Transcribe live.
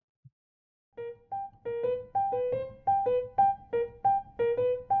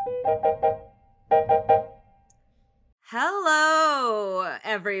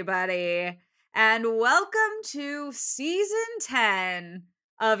everybody, and welcome to season 10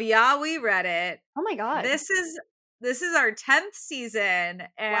 of Yeah, We Read It. Oh my god. This is our 10th season, Wow.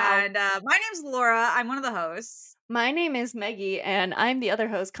 and my name's Laura. I'm one of the hosts. My name is Meggie, and I'm the other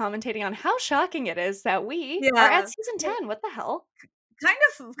host commentating on how shocking it is that we are at Yeah. season 10. What the hell? Kind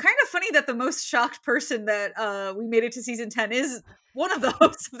of funny that the most shocked person that we made it to season 10 is one of the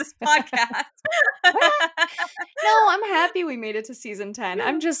hosts of this podcast. What? No, I'm happy we made it to season 10.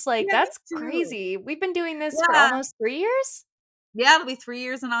 I'm just like, Yeah, me that's too. crazy. We've been doing this for Yeah. almost 3 years? Yeah, it'll be 3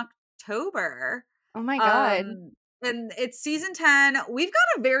 years in October. Oh my god. And it's season 10. We've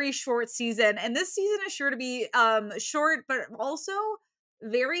got a very short season, and this season is sure to be short, but also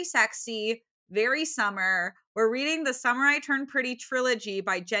very sexy, very summer. We're reading the Summer I Turned Pretty trilogy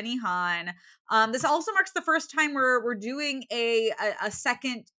by Jenny Han. This also marks the first time we're doing a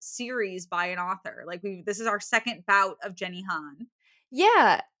second series by an author. Like this is our second bout of Jenny Han.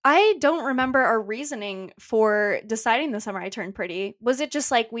 Yeah, I don't remember our reasoning for deciding the summer I turned pretty. Was it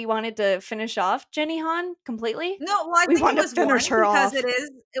just like we wanted to finish off Jenny Han completely? No, well, I We think it want to was finish her because off.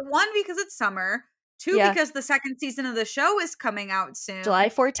 it's summer, 2 Yeah, because the second season of the show is coming out July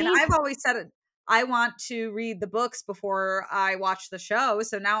soon, and 14th. I've always said I want to read the books before I watch the show,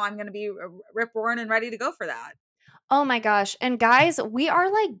 so now I'm gonna be rip-roaring and ready to go for that. Oh my gosh. And guys, we are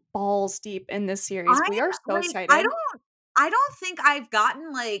like balls deep in this series. I'm We are so like, I excited. don't think I've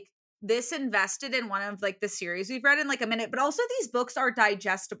gotten, like, this invested in one of, like, the series we've read in, like, a minute, but also these books are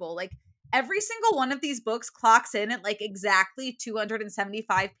digestible, like, every single one of these books clocks in at, like, exactly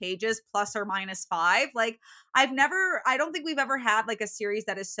 275 pages plus or minus 5, like, I don't think we've ever had, like, a series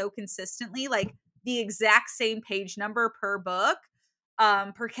that is so consistently, like, the exact same page number per book,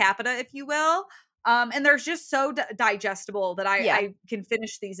 per capita, if you will, and they're just so digestible that Yeah. I can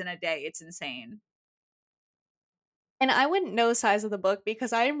finish these in a day, it's insane. And I wouldn't know size of the book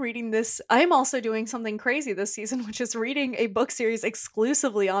because I am reading this. I am also doing something crazy this season, which is reading a book series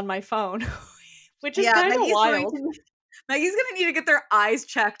exclusively on my phone, which is Yeah, kind of wild. Maggie's gonna need to get their eyes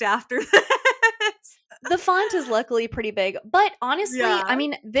checked after this. The font is luckily pretty big, but honestly, Yeah. I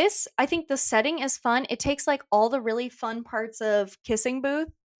mean, I think the setting is fun. It takes like all the really fun parts of Kissing Booth.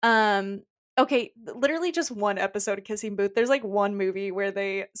 Okay, literally just one episode of Kissing Booth. There's like one movie where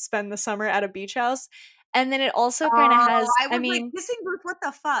they spend the summer at a beach house. And then it also kind of Oh, has, I I was like, mean, kissing booth, what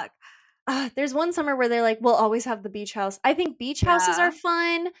the fuck? there's one summer where they're like, we'll always have the beach house. I think beach houses Yeah. are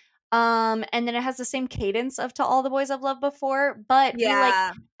fun. And then it has the same cadence of To All the Boys I've Loved Before, but we like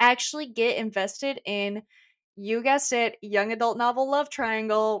Yeah. actually get invested in, you guessed it, young adult novel love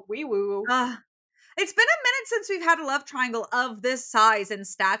triangle. Wee woo. Ugh. It's been a minute since we've had a love triangle of this size and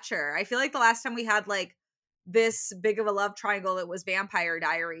stature. I feel like the last time we had like this big of a love triangle, it was Vampire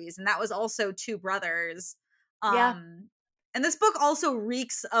Diaries, and that was also two brothers. Yeah. Um, and this book also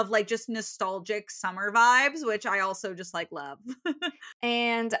reeks of like just nostalgic summer vibes, which I also just like love.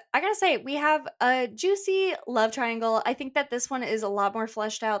 And I gotta say, we have a juicy love triangle. I think that this one is a lot more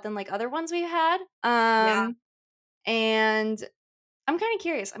fleshed out than like other ones we've had. Yeah. And I'm kind of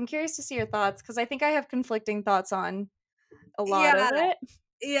curious. I'm curious to see your thoughts because I think I have conflicting thoughts on a lot Yeah. of it.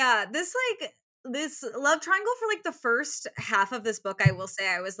 Yeah. This love triangle for like the first half of this book, I will say,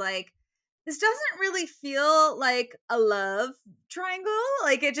 I was like, this doesn't really feel like a love triangle.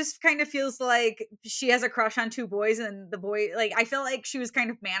 Like it just kind of feels like she has a crush on two boys, and the boy, like, I feel like she was kind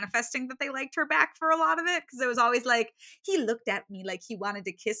of manifesting that they liked her back for a lot of it. Cause it was always like, he looked at me like he wanted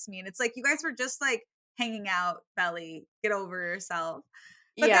to kiss me. And it's like, you guys were just like hanging out, Belly. Get over yourself.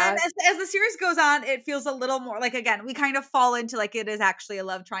 But then Yeah. as the series goes on, it feels a little more like, again, we kind of fall into like it is actually a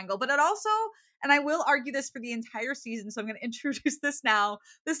love triangle, but it also, and I will argue this for the entire season, so I'm going to introduce this now.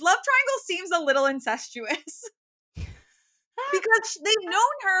 This love triangle seems a little incestuous because they've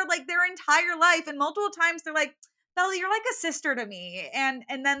known her like their entire life, and multiple times they're like, Bella, you're like a sister to me, and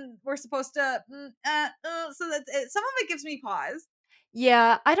then we're supposed to, so that some of it gives me pause.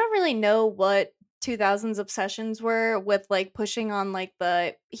 Yeah, I don't really know what 2000s obsessions were with like pushing on like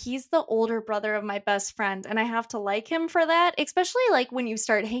he's the older brother of my best friend and I have to like him for that, especially like when you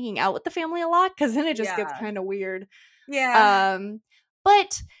start hanging out with the family a lot cuz then it just gets Yeah, kind of weird. yeah, Um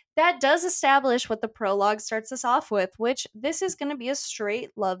but that does establish what the prologue starts us off with, which this is going to be a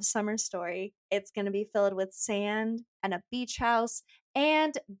straight love summer story. It's going to be filled with sand and a beach house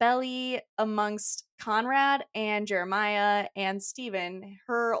and Belly amongst Conrad and Jeremiah and Steven,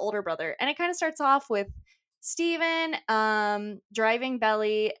 her older brother. And it kind of starts off with Steven driving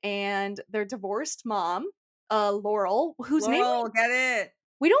Belly and their divorced mom, Laurel, whose name Laurel, get it.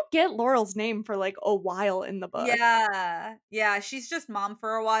 We don't get Laurel's name for like a while in the book. Yeah. Yeah, she's just mom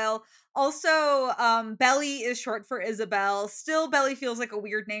for a while. Also, Belly is short for Isabel. Still, Belly feels like a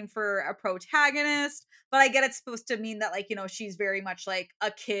weird name for a protagonist, but I get it's supposed to mean that, like, she's very much like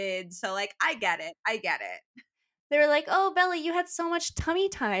a kid. So, like, I get it. I get it. They're like, "Oh, Belly, you had so much tummy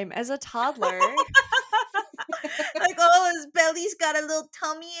time as a toddler." Like, oh, his belly's got a little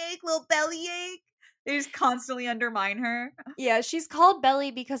tummy ache, little belly ache. They just constantly undermine her. Yeah, she's called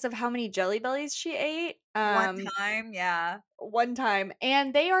Belly because of how many Jelly Bellies she ate. One time, yeah. One time,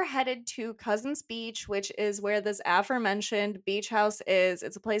 and they are headed to Cousins Beach, which is where this aforementioned beach house is.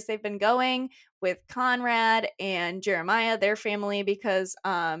 It's a place they've been going with Conrad and Jeremiah, their family, because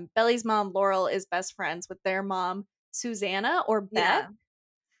Belly's mom Laurel is best friends with their mom Susanna or Beth.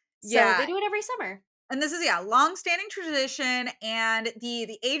 Yeah. So they Yeah. do it every summer. And this is, yeah, long-standing tradition, and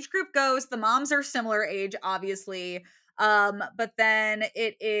the age group goes, the moms are similar age, obviously. But then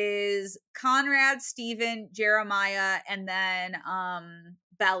it is Conrad, Stephen, Jeremiah, and then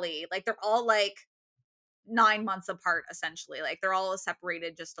Belly. Like, they're all like 9 months apart, essentially. Like, they're all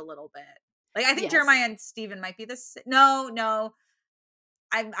separated just a little bit. Like, I think Yes. Jeremiah and Stephen might be this. No.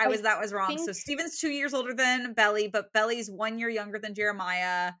 I I was that was wrong. So think Stephen's 2 years older than Belly, but Belly's 1 year younger than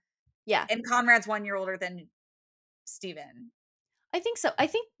Jeremiah, yeah. and Conrad's 1 year older than Stephen. I think so. I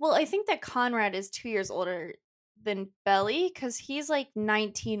think that Conrad is 2 years older than Belly cuz he's like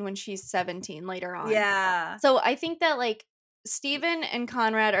 19 when she's 17 later on. Yeah. So I think that like Steven and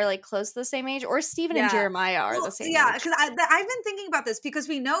Conrad are like close to the same age, or Steven and Yeah. Jeremiah are the Well, same yeah, age. because I've been thinking about this because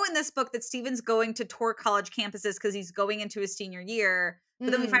we know in this book that Stephen's going to tour college campuses because he's going into his senior year. But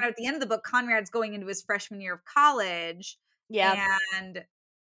then we find Mm, out at the end of the book, Conrad's going into his freshman year of college. yeah, And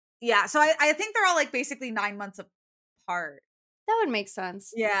yeah, so I think they're all like basically 9 months apart. that would make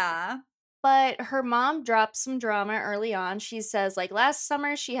sense. Yeah. But her mom drops some drama early on. She says, like, last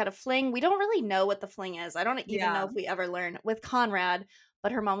summer she had a fling. We don't really know what the fling is. I don't even know Yeah. if we ever learn with Conrad.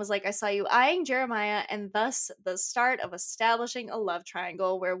 But her mom was like, I saw you eyeing Jeremiah, and thus the start of establishing a love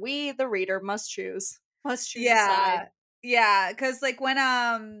triangle where we, the reader, must choose a Yeah. side. Yeah. Cause like when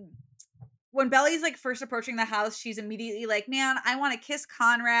Belly's like first approaching the house, she's immediately like, "Man, I want to kiss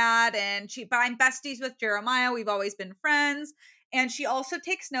Conrad," but I'm besties with Jeremiah. We've always been friends. And she also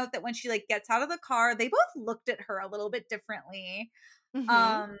takes note that when she like gets out of the car, they both looked at her a little bit differently.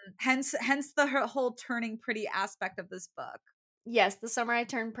 Hmm. Hence the whole turning pretty aspect of this book. Yes, the summer I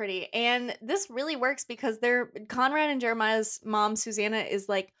turned pretty. And this really works because they're Conrad and Jeremiah's mom, Susanna, is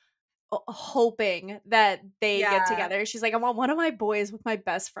like hoping that they get Yeah, together. She's like, I want one of my boys with my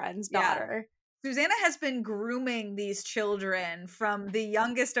best friend's yeah. daughter. Susanna has been grooming these children from the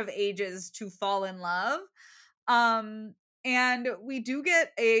youngest of ages to fall in love. Um, and we do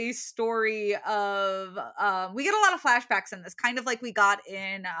get a story of we get a lot of flashbacks in this, kind of like we got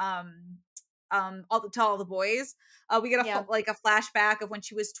in all the boys. We get Yeah. like a flashback of when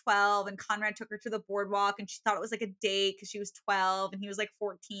she was 12 and Conrad took her to the boardwalk and she thought it was like a date because she was 12 and he was like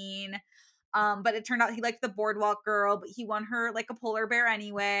 14. But it turned out he liked the boardwalk girl, but he won her like a polar bear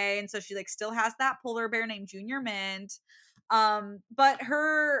anyway. And so she like still has that polar bear named Junior Mint. But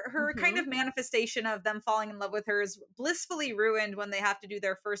her kind Hmm. of manifestation of them falling in love with her is blissfully ruined when they have to do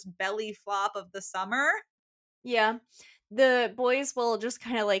their first belly flop of the summer. Yeah. The boys will just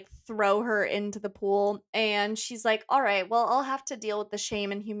kind of like throw her into the pool. And she's like, all right, well, I'll have to deal with the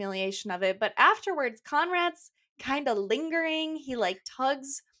shame and humiliation of it. But afterwards, Conrad's kind of lingering. He like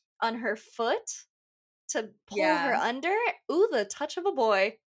tugs on her foot to pull her Yeah. under. Ooh, the touch of a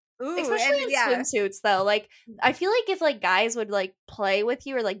boy. Ooh, Especially and in yeah. swimsuits though. Like I feel like if like guys would like play with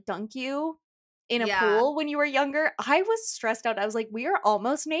you or like dunk you in a Yeah. pool when you were younger, I was stressed out. I was like, we are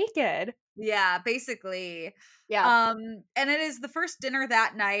almost naked. Yeah, basically. Yeah. And it is the first dinner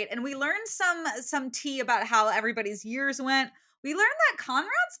that night, and we learned some tea about how everybody's years went. We learned that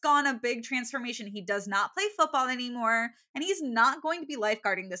Conrad's gone a big transformation. He does not play football anymore, and he's not going to be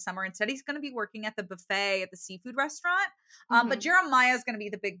lifeguarding this summer. Instead, he's going to be working at the buffet at the seafood restaurant. But Hmm. Jeremiah is going to be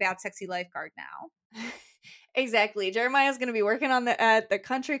the big bad sexy lifeguard now. Exactly. Jeremiah's gonna be working on the at the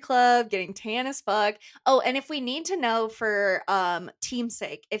country club, getting tan as fuck. Oh, and if we need to know for team's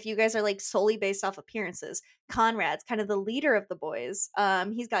sake, if you guys are like solely based off appearances, Conrad's kind of the leader of the boys.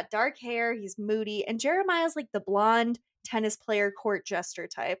 He's got dark hair, he's moody, and Jeremiah's like the blonde tennis player court jester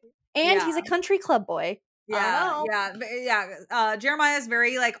type. And Yeah. he's a country club boy. I don't Yeah, know. yeah, yeah. Jeremiah's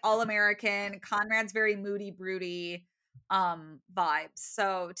very like all American. Conrad's very moody, broody, vibes.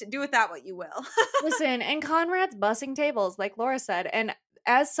 So to do with that what you will. Listen, and Conrad's bussing tables, like Laura said. And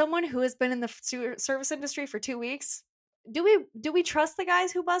as someone who has been in the service industry for 2 weeks, do we trust the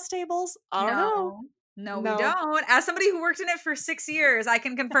guys who bus tables? I don't know. No, No, we No. don't. As somebody who worked in it for 6 years, I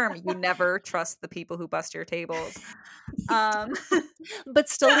can confirm you never trust the people who bust your tables. Um, But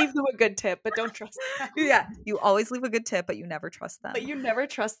still leave them a good tip, but don't trust them. yeah, you always leave a good tip, but you never trust But them. you never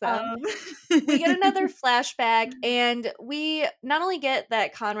trust them. Um We get another flashback, and we not only get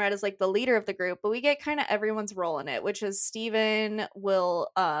that Conrad is like the leader of the group, but we get kind of everyone's role in it, which is Steven will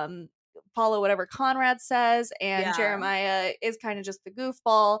follow whatever Conrad says, and Yeah, Jeremiah is kind of just the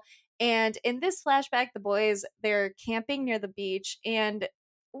goofball. And in this flashback, the boys they're camping near the beach, and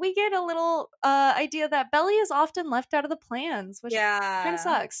we get a little idea that Belly is often left out of the plans, which kind of yeah.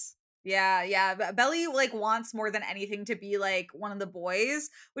 sucks. Yeah, yeah. Belly like wants more than anything to be like one of the boys,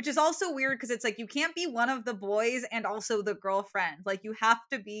 which is also weird because it's like you can't be one of the boys and also the girlfriend. Like you have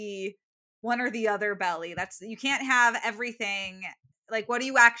to be one or the other, Belly. That's you can't have everything. Like what do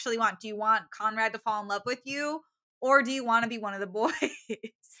you actually want? Do you want Conrad to fall in love with you or do you want to be one of the boys?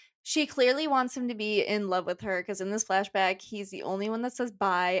 She clearly wants him to be in love with her because in this flashback, he's the only one that says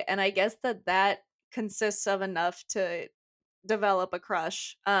bye. And I guess that consists of enough to develop a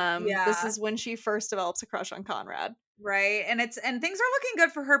crush. This Yeah. is when she first develops a crush on Conrad. Right. And things are looking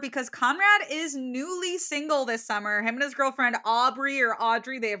good for her because Conrad is newly single this summer. Him and his girlfriend Aubrey or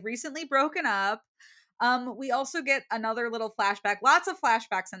Audrey, they have recently broken up. We also get another little flashback, lots of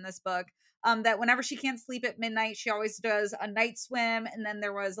flashbacks in this book. That whenever she can't sleep at midnight, she always does a night swim. And then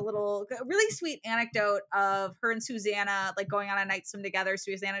there was a really sweet anecdote of her and Susanna like going on a night swim together.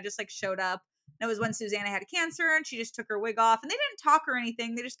 Susanna just like showed up. And it was when Susanna had cancer and she just took her wig off and they didn't talk or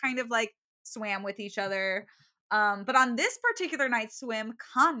anything. They just kind of like swam with each other. But on this particular night swim,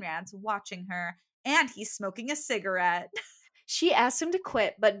 Conrad's watching her and he's smoking a cigarette. She asks him to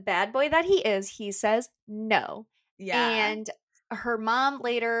quit, but bad boy that he is, he says no. Yeah. And her mom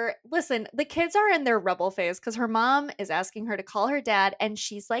later, listen, the kids are in their rebel phase because her mom is asking her to call her dad, and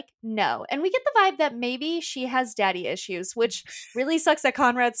she's like, no. And we get the vibe that maybe she has daddy issues, which really sucks that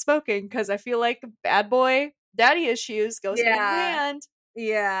Conrad's smoking because I feel like bad boy, daddy issues goes hand in Yeah. hand.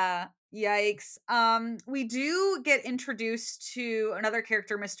 Yeah. Yikes. We do get introduced to another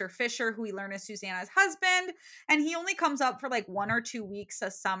character, Mr. Fisher, who we learn is Susanna's husband, and he only comes up for like 1 or 2 weeks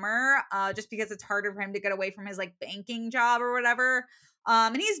a summer, just because it's harder for him to get away from his like banking job or whatever.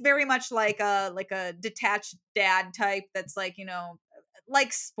 And he's very much like a detached dad type that's like,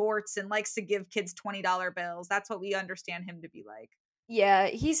 likes sports and likes to give kids $20 bills. That's what we understand him to be like. Yeah,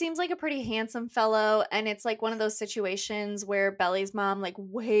 he seems like a pretty handsome fellow, and it's like one of those situations where Belly's mom, like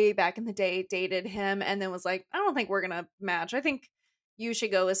way back in the day, dated him and then was like, I don't think we're gonna match. I think you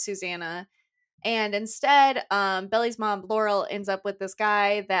should go with Susanna. And instead, Belly's mom, Laurel, ends up with this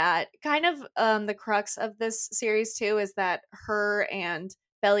guy that kind of the crux of this series too is that her and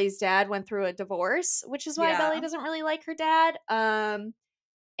Belly's dad went through a divorce, which is why Belly Yeah. doesn't really like her dad.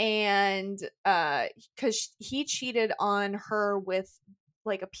 And because he cheated on her with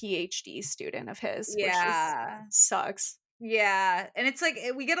like a PhD student of his, which is Yeah. sucks. Yeah, and it's like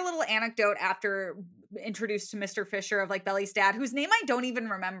we get a little anecdote after introduced to Mr. Fisher of like Belly's dad, whose name I don't even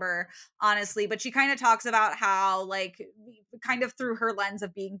remember, honestly, but she kind of talks about how like kind of through her lens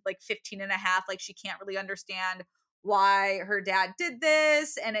of being like 15 and a half, like she can't really understand why her dad did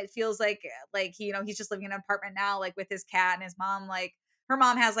this and it feels like he's just living in an apartment now like with his cat and his mom like her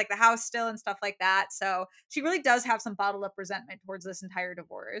mom has like the house still and stuff like that. So she really does have some bottled up resentment towards this entire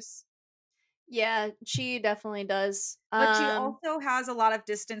divorce. Yeah, she definitely does. But she also has a lot of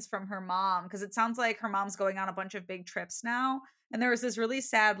distance from her mom because it sounds like her mom's going on a bunch of big trips now. And there was this really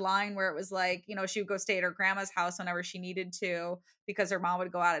sad line where it was like, she would go stay at her grandma's house whenever she needed to because her mom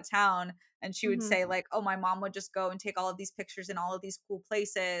would go out of town. And she would Mhm. say, like, oh, my mom would just go and take all of these pictures in all of these cool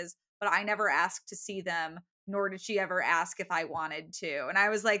places, but I never asked to see them, nor did she ever ask if I wanted to. And I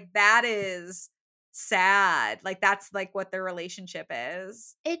was like, that is sad. Like, that's like what their relationship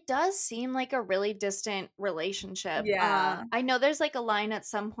is. It does seem like a really distant relationship. Yeah. I know there's like a line at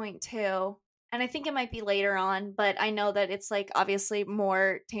some point too, and I think it might be later on, but I know that it's like obviously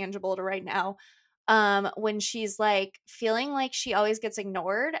more tangible to right now. When she's like feeling like she always gets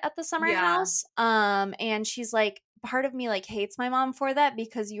ignored at the summer Yeah. house. And she's like, part of me like hates my mom for that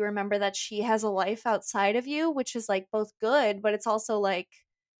because you remember that she has a life outside of you, which is like both good, but it's also like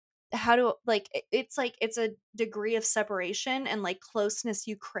how to like it's like it's a degree of separation and like closeness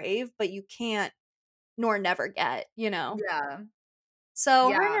you crave but you can't nor never get. Yeah. So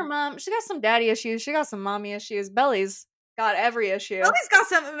her and Yeah. her mom, she got some daddy issues, she got some mommy issues. Belly's got every issue.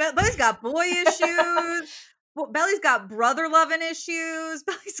 Belly's got boy issues. Belly's got brother loving issues.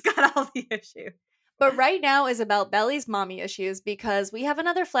 Belly's got all the issues. But right now is about Belly's mommy issues because we have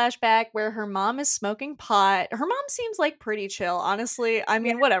another flashback where her mom is smoking pot. Her mom seems like pretty chill, honestly. I Yeah.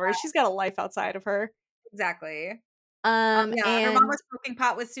 mean, whatever, she's got a life outside of her. exactly. Um, Yeah, her mom and was smoking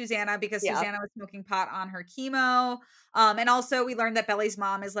pot with Susanna because yeah, Susanna was smoking pot on her chemo. And also we learned that Belly's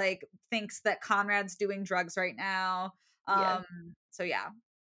mom is like thinks that Conrad's doing drugs right now. yeah. Um, so yeah.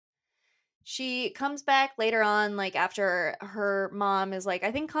 She comes back later on, like after her mom is like,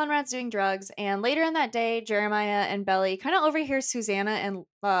 I think Conrad's doing drugs. And later in that day, Jeremiah and Belly kind of overhear Susanna and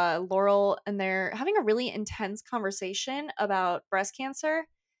Laurel, and they're having a really intense conversation about breast cancer.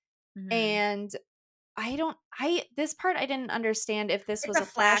 Mhm. And this part I didn't understand if this It's was a a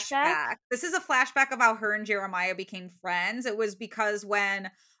flashback. flashback. This is a flashback of how her and Jeremiah became friends. It was because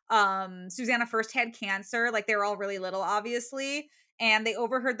when Susanna first had cancer, like they were all really little, obviously, and they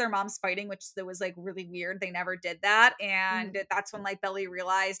overheard their moms fighting, which that was like really weird. They never did that. And Mhm. that's when like Belly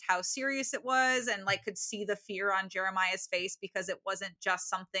realized how serious it was and like could see the fear on Jeremiah's face because it wasn't just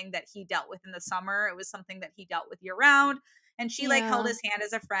something that he dealt with in the summer. It was something that he dealt with year round. And she like held Yeah. his hand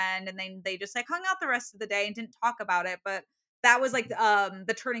as a friend and then they just like hung out the rest of the day and didn't talk about it. But that was like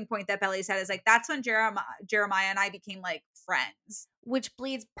the turning point that Belly said is like that's when Jeremiah and I became like friends. Which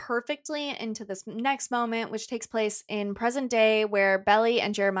bleeds perfectly into this next moment, which takes place in present day, where Belly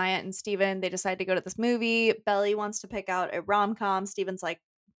and Jeremiah and Steven, they decide to go to this movie. Belly wants to pick out a rom-com. Steven's like,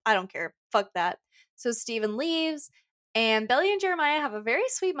 I don't care. Fuck that. So Steven leaves, and Belly and Jeremiah have a very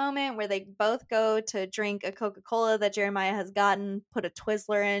sweet moment where they both go to drink a Coca-Cola that Jeremiah has gotten, put a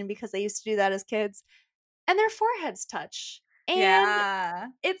Twizzler in because they used to do that as kids, and their foreheads touch. And Yeah.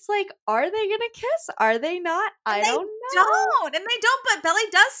 it's like, are they gonna kiss? Are they not? And I they don't know. don't, but Belly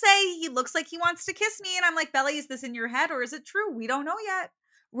does say he looks like he wants to kiss me. And I'm like, Belly, is this in your head or is it true? We don't know yet.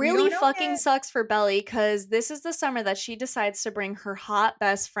 We Really don't know fucking yet. sucks for Belly because this is the summer that she decides to bring her hot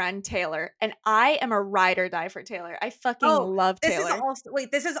best friend Taylor. And I am a ride or die for Taylor. I fucking Oh, love Taylor.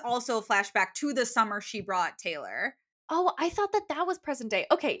 this is also a flashback to the summer she brought Taylor. Oh, I thought that that was present day.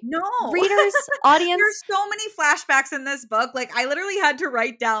 Okay, No. readers, audience, There's so many flashbacks in this book. Like I literally had to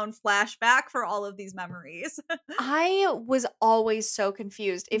write down flashback for all of these memories. I was always so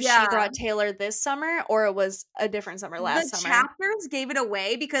confused if she Yeah. brought Taylor this summer or it was a different summer last The summer. chapters gave it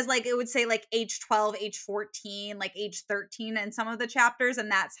away because like it would say like age 12, age 14, like age 13 in some of the chapters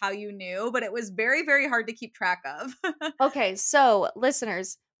and that's how you knew, but it was very very hard to keep track of. Okay, so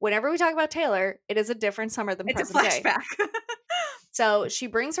listeners, whenever we talk about Taylor, it is a different summer than It's a present day. flashback. So she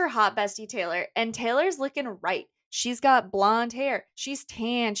brings her hot bestie Taylor, and Taylor's looking right. She's got blonde hair. She's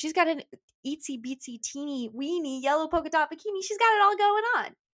tan. She's got an itsy bitsy teeny weeny yellow polka dot bikini. She's got it all going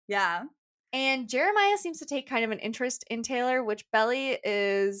on. Yeah. And Jeremiah seems to take kind of an interest in Taylor, which Belly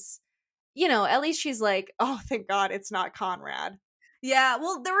is, at least she's like, oh, thank God it's not Conrad. Yeah,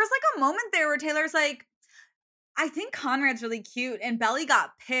 well there was like a moment there where Taylor's like I think Conrad's really cute. And Belly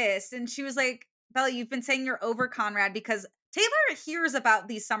got pissed. And she was like, Belly, you've been saying you're over Conrad because Taylor hears about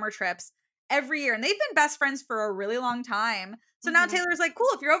these summer trips every year. And they've been best friends for a really long time. So now Mhm. Taylor's like, cool,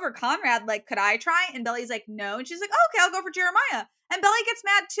 if you're over Conrad, like, could I try? And Belly's like, no. And she's like, oh, okay, I'll go for Jeremiah. And Belly gets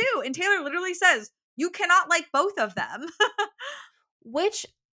mad too. And Taylor literally says, you cannot like both of them. Which,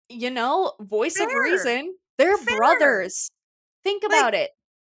 voice of Fair. reason, they're Fair. brothers. Think Like, about it.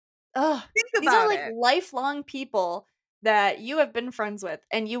 Ugh, think these are about like it. lifelong people that you have been friends with,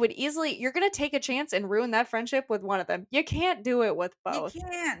 and you're gonna take a chance and ruin that friendship with one of them. You can't do it with You both.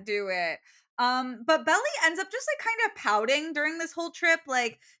 can't do it. But Belly ends up just like kind of pouting during this whole trip.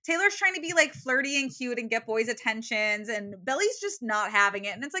 Like Taylor's trying to be like flirty and cute and get boys' attentions, and Belly's just not having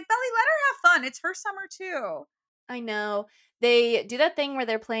it. And it's like, Belly, let her have fun. It's her summer too. I know. They do that thing where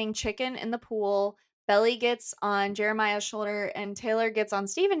they're playing chicken in the pool. Belly gets on Jeremiah's shoulder, and Taylor gets on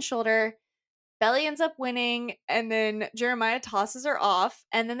Steven's shoulder. Belly ends up winning, and then Jeremiah tosses her off,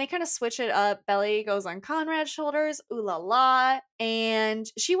 and then they kind of switch it up. Belly goes on Conrad's shoulders, ooh la la, and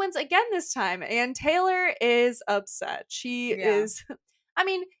she wins again this time. And Taylor is upset. She Yeah. is, I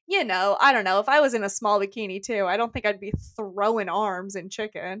mean, I don't know. If I was in a small bikini too, I don't think I'd be throwing arms in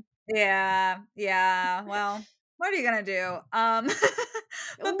chicken. Yeah. Yeah. Well, what are you gonna do?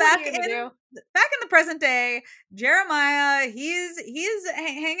 But What are you gonna do? back in the present day, Jeremiah, he's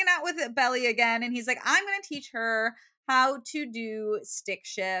hanging out with Belly again, and he's like, I'm gonna teach her how to do stick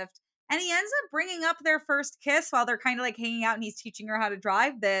shift. And he ends up bringing up their first kiss while they're kind of like hanging out, and he's teaching her how to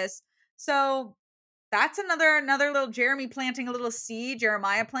drive this. So that's another little Jeremiah planting a little seed.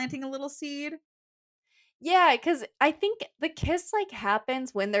 Yeah, because I think the kiss like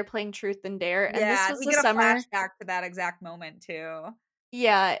happens when they're playing Truth and Dare, and this Yeah, was we the get a summer. flashback to that exact moment too.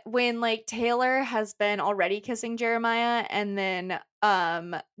 Yeah, when like Taylor has been already kissing Jeremiah, and then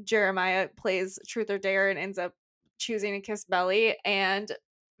Jeremiah plays Truth or Dare and ends up choosing to kiss Belly, and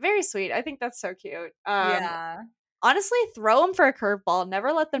very sweet. I think that's so cute. Yeah. Honestly, throw them for a curveball.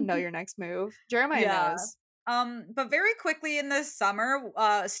 Never let them know your next move. Jeremiah Yeah. knows. But very quickly in the summer,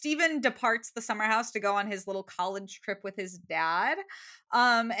 Stephen departs the summer house to go on his little college trip with his dad.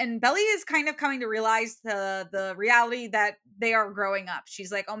 And Belly is kind of coming to realize the reality that they are growing up.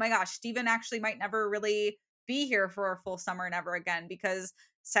 She's like, oh my gosh, Stephen actually might never really be here for a full summer never again, because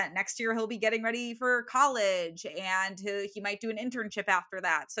next year he'll be getting ready for college, and he might do an internship after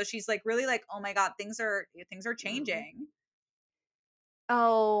that. So she's like really like, oh my god, things are Mm. changing.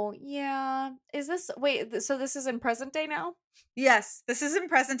 Oh, yeah. Is this wait, so this is in present day now? Yes, this is in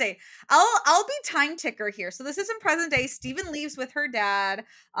present day. I'll be time ticker here. So this is in present day. Steven leaves with her dad,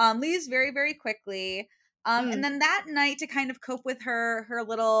 leaves very, very quickly. And Mm. then that night, to kind of cope with her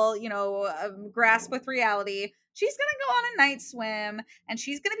little, grasp with reality, she's gonna go on a night swim, and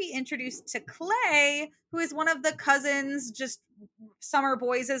she's gonna be introduced to Clay, who is one of the cousins, just summer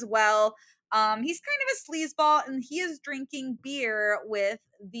boys as well. He's kind of a sleazeball, and he is drinking beer with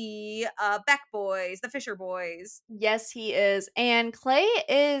the Beck boys, the Fisher boys. Yes, he is. And Clay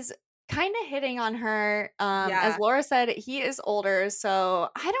is kind of hitting on her. As Yeah. Laura said, he is older, so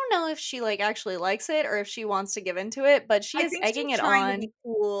I don't know if she like actually likes it or if she wants to give into it, but she I is think egging she's it trying to on. be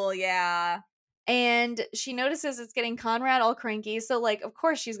cool, yeah. And she notices it's getting Conrad all cranky, so like of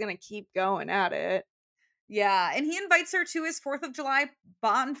course she's gonna keep going at it. Yeah, and he invites her to his 4th of July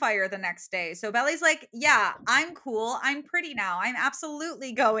bonfire the next day. So Belly's like, "Yeah, I'm cool. I'm pretty now. I'm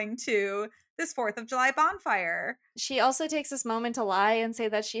absolutely going to this 4th of July bonfire." She also takes this moment to lie and say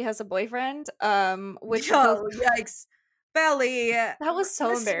that she has a boyfriend, which both Yo, yikes. Belly, that was so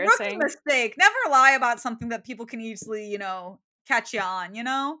rookie embarrassing. mistake. Never lie about something that people can easily, catch you on, you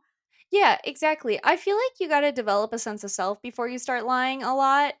know? Yeah, exactly. I feel like you gotta develop a sense of self before you start lying a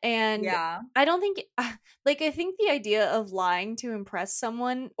lot, and Yeah. I don't think like, I think the idea of lying to impress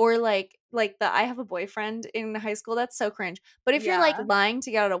someone or, like, the "I have a boyfriend" in high school, that's so cringe, but if you're, like, Yeah. lying to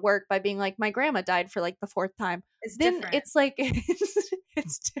get out of work by being like, "My grandma died for, like, the 4th time," It's then different. it's like it's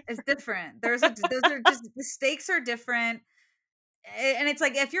It's different. different. Those are just the stakes are different. And it's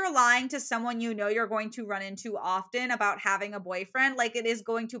like if you're lying to someone you know you're going to run into often about having a boyfriend, like it is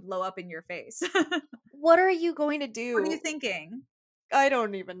going to blow up in your face. What are you going to What are you do? thinking? I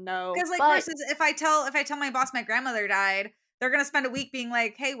don't even know, Because like but versus if I tell my boss my grandmother died, they're gonna spend a week being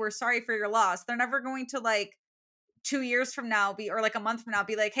like, "Hey, we're sorry for your loss." They're never going to like 2 years from now be or like a month from now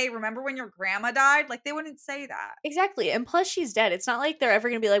be like, "Hey, remember when your grandma died?" Like they wouldn't say that. exactly, and plus she's dead. It's not like they're ever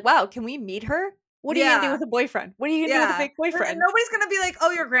gonna be like, "Wow, can we meet her?" What are you gonna do Yeah, with a boyfriend? What are you gonna do with a yeah. fake And boyfriend? nobody's gonna be like, "Oh,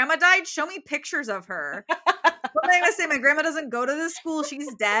 your grandma died. Show me pictures of her." What am I gonna say? My grandma doesn't go to this school.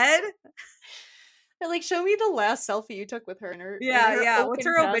 She's dead. They're like, "Show me the last selfie you took with her in Yeah, her yeah. What's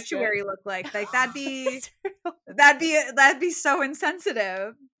open her casket." obituary look like? Like that'd be so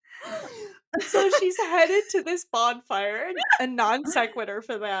insensitive. So she's headed to this bonfire, a non sequitur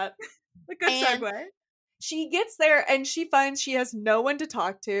for that, A good and segue. she gets there and she finds she has no one to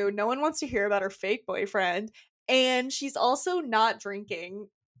talk to. No one wants to hear about her fake boyfriend, and she's also not drinking,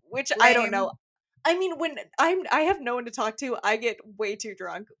 which I don't know. Lame. I mean, when I have no one to talk to, I get way too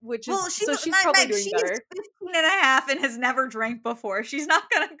drunk, which Well, is so she's probably doing she is better. 15 and a half and has never drank before. She's not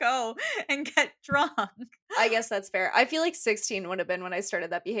gonna go and get drunk. I guess that's fair. I feel like 16 would have been when I started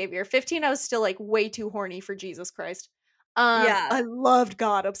that behavior. 15, I was still like way too horny for Jesus Christ. Yeah. I loved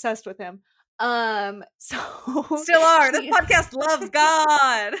God, obsessed with him. So Still are. This she podcast loves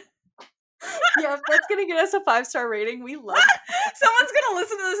God. yeah, if that's gonna get us a 5-star rating. We love Someone's gonna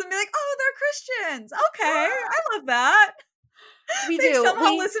listen to this and be like, "Oh, they're Christians. Okay, I love that." we They've do.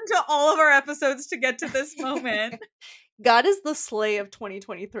 somehow listened to all of our episodes to get to this moment. God is the slay of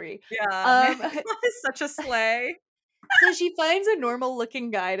 2023. Yeah, man, Um God is such a sleigh. so she finds a normal looking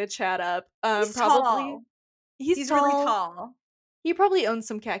guy to chat up. He's Probably tall. he's He's really tall. tall. He probably owns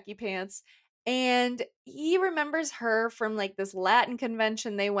some khaki pants. And he remembers her from like this Latin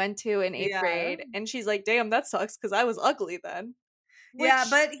convention they went to in eighth Yeah. grade. And she's like, damn, that sucks because I was ugly then. Yeah,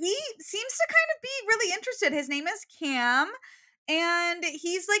 Which, but he seems to kind of be really interested. His name is Cam, and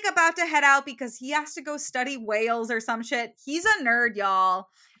he's like about to head out because he has to go study whales or some shit. He's a nerd, y'all.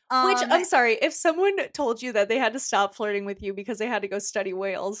 I'm sorry, if someone told you that they had to stop flirting with you because they had to go study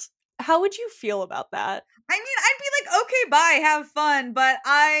whales, how would you feel about that? I mean, I'd be like, okay, bye, have fun. But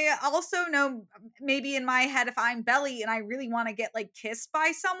I also know maybe in my head, if I'm Belly and I really want to get like kissed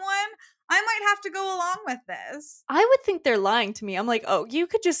by someone, I might have to go along with this. I would think they're lying to me. I'm like, oh, you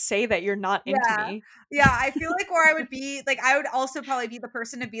could just say that you're not into Yeah. me. Yeah. I feel like where I would be, like, I would also probably be the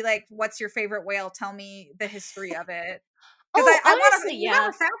person to be like, what's your favorite whale? Tell me the history of it. Because Oh, I want to, honestly, you yeah.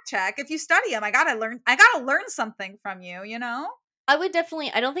 gotta fact check. If you study them, I gotta learn something from you, you know? I would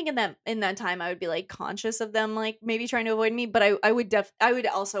definitely, I don't think in that time I would be like conscious of them like maybe trying to avoid me, but I would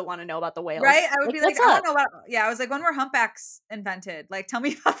also want to know about the Right? whales. I would Like, be like, what's I want up? to know about, yeah, I was like, when were humpbacks invented? Like, tell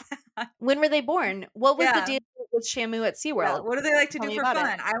me about that. When were they born? What was the Yeah. deal with Shamu at Yeah, SeaWorld? what do they like to Tell do me for about it.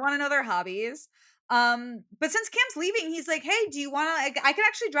 fun? I wanna know their hobbies. But since Cam's leaving, he's like, "Hey, do you wanna like, I could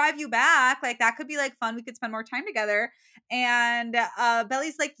actually drive you back, like, that could be, like, fun, we could spend more time together." And,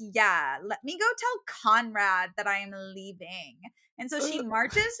 Belly's like, "Yeah, let me go tell Conrad that I am leaving." And so she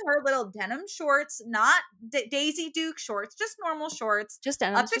marches her little denim shorts, not Daisy Duke shorts, just normal shorts, Just up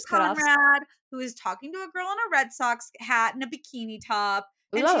denims, to just cutoffs. Conrad, who is talking to a girl in a Red Sox hat and a bikini top,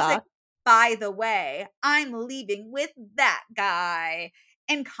 Ooh and la she's like, la. by the way, I'm leaving with that guy.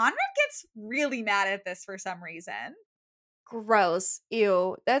 And Conrad gets really mad at this for some reason. Gross.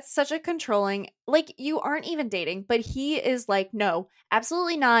 Ew. That's such a controlling. Like, you aren't even dating, but he is like, no,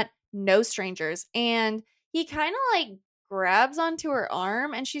 absolutely not. No strangers. And he kind of like grabs onto her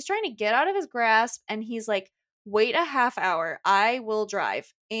arm and she's trying to get out of his grasp. And he's like, wait a half hour. I will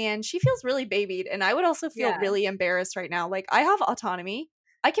drive. And she feels really babied. And I would also feel Yeah. really embarrassed right now. Like, I have autonomy.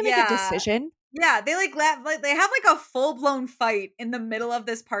 I can make a Yeah. decision. Yeah, they like like they have like a full-blown fight in the middle of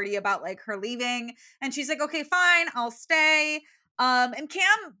this party about like her leaving, and she's like, "Okay, fine, I'll stay." And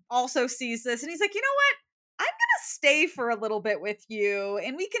Cam also sees this and he's like, "You know what? I'm going to stay for a little bit with you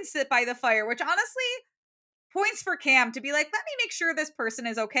and we can sit by the fire," which honestly points for Cam to be like, "Let me make sure this person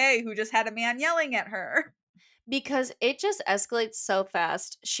is okay who just had a man yelling at her." Because it just escalates so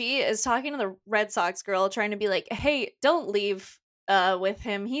fast. She is talking to the Red Sox girl, trying to be like, "Hey, don't leave with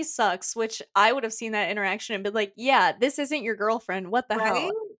him. He sucks." Which I would have seen that interaction and been like, "Yeah, this isn't your girlfriend. What the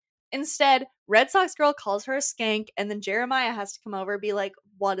Right? hell?" Instead, Red Sox girl calls her a skank, and then Jeremiah has to come over and be like,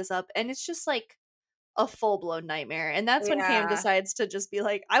 "What is up?" And it's just like a full blown nightmare. And that's when Cam Yeah. decides to just be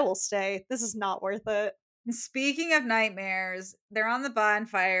like, "I will stay. This is not worth it." And speaking of nightmares, they're on the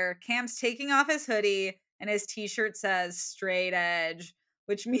bonfire. Cam's taking off his hoodie and his t-shirt says straight edge,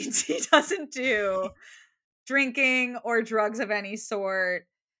 which means he doesn't do drinking or drugs of any sort.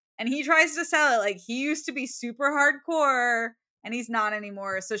 And he tries to sell it like he used to be super hardcore and he's not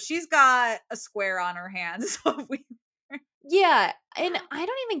anymore. So she's got a square on her hands. So we Yeah, and I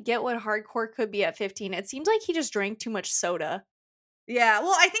don't even get what hardcore could be at 15. It seems like he just drank too much soda. Yeah,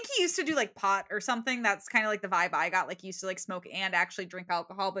 well, I think he used to do like pot or something. That's kind of like the vibe I got. Like he used to like smoke and actually drink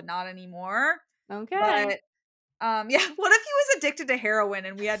alcohol, but not anymore. Okay. But yeah, what if he was addicted to heroin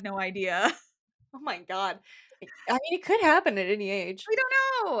and we had no idea? Oh my god. I mean, it could happen at any age. We don't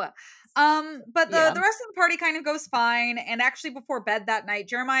know. But Yeah. the rest of the party kind of goes fine. And actually, before bed that night,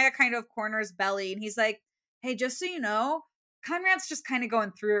 Jeremiah kind of corners Belly and he's like, "Hey, just so you know, Conrad's just kind of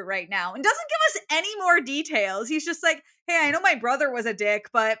going through it right now," and doesn't give us any more details. He's just like, "Hey, I know my brother was a dick,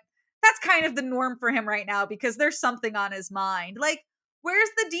 but that's kind of the norm for him right now because there's something on his mind." Like, where's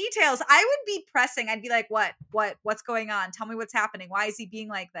the details? I would be pressing. I'd be like, what's going on? Tell me what's happening. Why is he being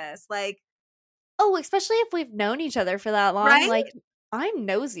like this? Like, Oh, especially if we've known each other for that long, right? like, I'm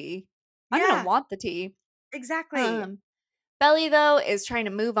nosy. I'm gonna Yeah, want the tea. exactly. Um, Belly, though, is trying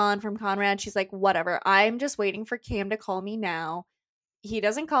to move on from Conrad. She's like, whatever, I'm just waiting for Cam to call me now. He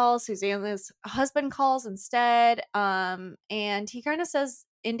doesn't call. Susanna's husband calls instead. And he kind of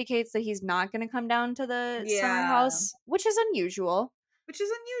indicates that he's not gonna come down to the summer Yeah. house, which is unusual. Which is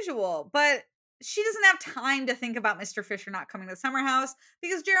unusual, but she doesn't have time to think about Mr. Fisher not coming to the summer house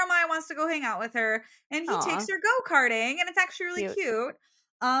because Jeremiah wants to go hang out with her and he takes Aw, her go-karting and it's actually really cute. cute.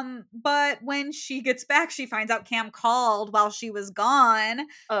 But when she gets back, she finds out Cam called while she was gone.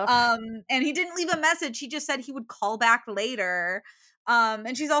 Ugh. And he didn't leave a message. He just said he would call back later.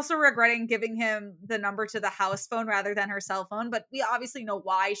 And she's also regretting giving him the number to the house phone rather than her cell phone. But we obviously know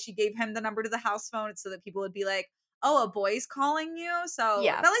why she gave him the number to the house phone. It's so that people would be like, "Oh, a boy's calling you?" So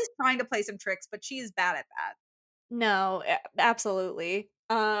Yeah. Belly's trying to play some tricks, but she is bad at that. No, absolutely.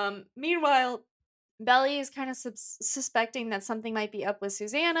 Meanwhile, Belly is kind of suspecting that something might be up with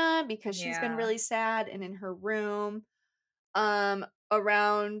Susanna because she's been Yeah. really sad and in her room.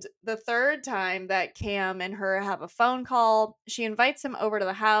 Around the third time that Cam and her have a phone call, she invites him over to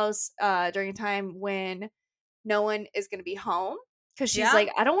the house during a time when no one is going to be home because she's Yeah.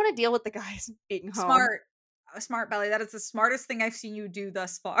 like, I don't want to deal with the guys being home. Smart. Smart, Belly. That is the smartest thing I've seen you do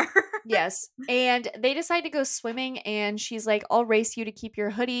thus far. Yes. And they decide to go swimming, and she's like, I'll race you to keep your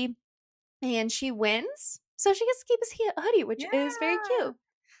hoodie. And she wins. So she gets to keep his hoodie, which is very Yeah. cute.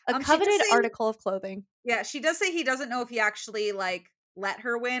 A She does coveted say, article of clothing. yeah, she does say he doesn't know if he actually like let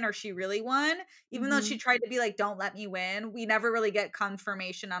her win or she really won, even though she Hmm. tried to be like, "Don't let me win." We never really get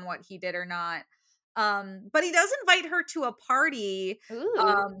confirmation on what he did or not. But he does invite her to a party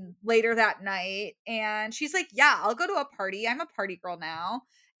Ooh. later that night, and she's like, "Yeah, I'll go to a party. I'm a party girl now."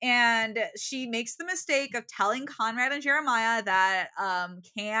 And she makes the mistake of telling Conrad and Jeremiah that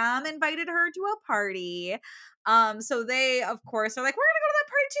Cam invited her to a party. So they, of course, are like, "We're gonna go to that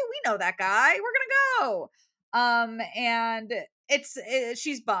party too. We know that guy. We're gonna go." And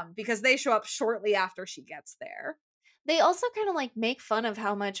she's bummed because they show up shortly after she gets there. They also kind of like make fun of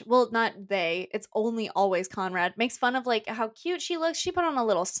how much, well, not they, it's only always Conrad, makes fun of like how cute she looks. She put on a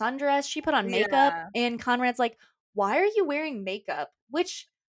little sundress, she put on makeup, Yeah. and Conrad's like, "Why are you wearing makeup?" Which,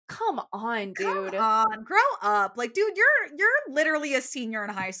 come on, Come dude. on, grow up. Like, dude, you're literally a senior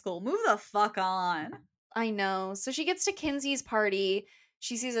in high school. Move the fuck on. I know. So she gets to Kinsey's party.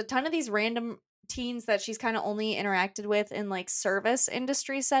 She sees a ton of these random teens that she's kind of only interacted with in like service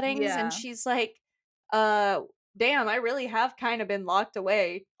industry settings. And Yeah. she's like, uh, damn, I really have kind of been locked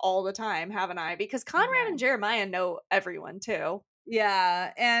away all the time, haven't I? Because Conrad Yeah. and Jeremiah know everyone too.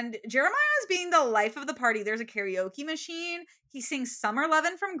 Yeah. And Jeremiah is being the life of the party. There's a karaoke machine. He sings Summer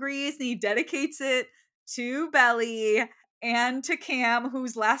Lovin' from Grease and he dedicates it to Belly and to Cam,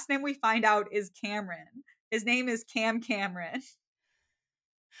 whose last name we find out is Cameron. His name is Cam Cameron.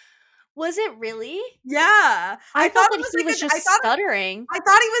 Was it really? Yeah. I I thought thought it that was he like was a just stuttering. I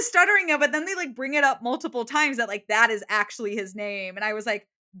thought he was stuttering it, but then they like bring it up multiple times that like that is actually his name. And I was like,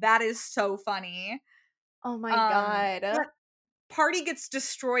 that is so funny. Oh my But God. party gets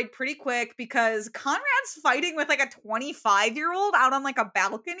destroyed pretty quick because Conrad's fighting with like a 25-year-old out on like a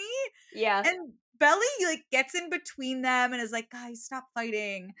balcony. Yeah. And Belly like gets in between them and is like, guys, stop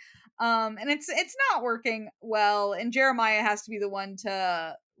fighting. And it's not working well. And Jeremiah has to be the one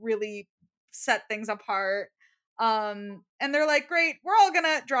to really set things apart. And they're like, great, we're all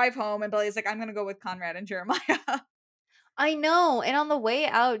gonna drive home. And Belly's like, I'm gonna go with Conrad and Jeremiah. I know. And on the way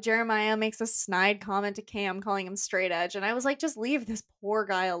out, Jeremiah makes a snide comment to Cam, calling him straight edge. And I was like, just leave this poor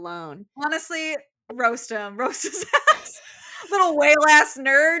guy alone. Honestly, roast him, roast his ass. Little whale ass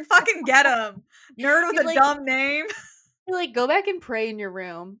nerd, fucking get him. Nerd with You're a like, dumb name. you're like, go back and pray in your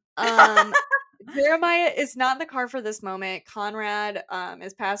room. Jeremiah is not in the car for this moment. Conrad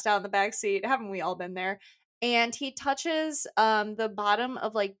is passed out in the back seat. Haven't we all been there? And he touches the bottom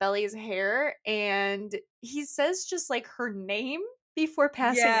of like Belly's hair and he says just like her name before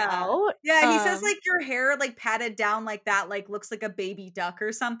passing Yeah. out. Yeah, he says like your hair like patted down like that like looks like a baby duck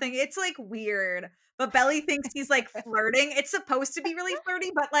or something. It's like weird. But Belly thinks he's like flirting. It's supposed to be really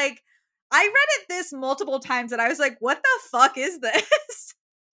flirty, but like I read it this multiple times and I was like, what the fuck is this?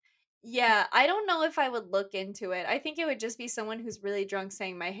 Yeah, I don't know if I would look into it. I think it would just be someone who's really drunk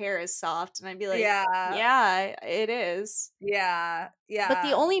saying my hair is soft and I'd be like, Yeah. yeah, it is. Yeah. But the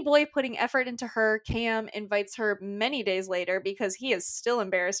Yeah. only boy putting effort into her, Cam, invites her many days later because he is still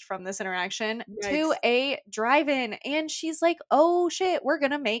embarrassed from this interaction to Yikes. a drive-in. And she's like, oh shit, we're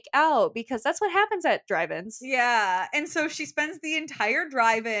gonna make out because that's what happens at drive-ins. Yeah. And so she spends the entire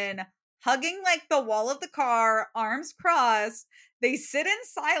drive in hugging like the wall of the car, arms crossed. They sit in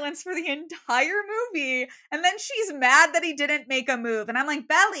silence for the entire movie. And then she's mad that he didn't make a move. And I'm like,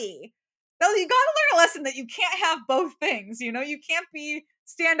 Belly, you gotta learn a lesson that you can't have both things. You know, you can't be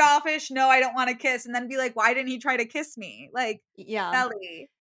standoffish. No, I don't want to kiss. And then be like, why didn't he try to kiss me? Like, Yeah. Belly.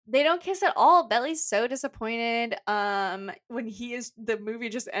 They don't kiss at all. Belly's so disappointed. When the movie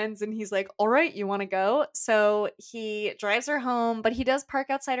just ends and he's like, "All right, you want to go?" So he drives her home, but he does park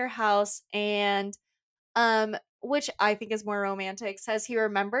outside her house and which I think is more romantic, says he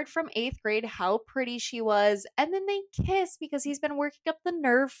remembered from 8th grade how pretty she was, and then they kiss because he's been working up the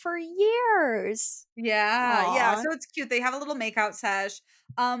nerve for years. Yeah, yeah. Aw. So it's cute. They have a little makeout sesh.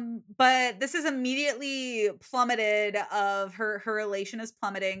 But this is immediately plummeted of her elation is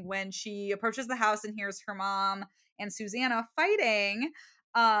plummeting when she approaches the house and hears her mom and Susanna fighting.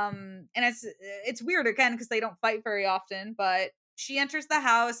 And it's weird again because they don't fight very often, but she enters the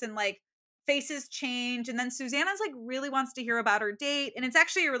house and like faces change and then Susanna's like really wants to hear about her date and it's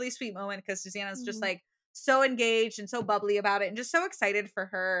actually a really sweet moment because Susanna's just Mhm. like so engaged and so bubbly about it and just so excited for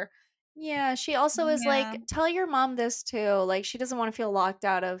her. Yeah, she also is Yeah. like, "Tell your mom this too." Like, she doesn't wanna feel locked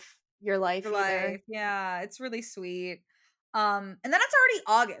out of your Your life either. life. Yeah, it's really sweet. And then it's already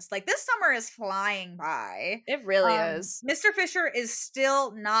August. Like this summer is flying by. It really is. Mr. Fisher is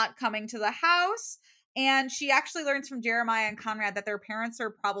still not coming to the house, and she actually learns from Jeremiah and Conrad that their parents are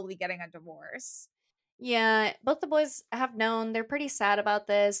probably getting a divorce. Yeah, both the boys have known. They're pretty sad about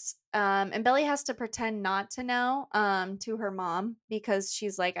this. And Belly has to pretend not to know, to her mom because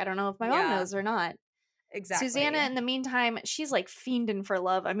she's like, "I don't know if my mom Yeah. knows or not." Susanna, Exactly. in the meantime, she's like fiending for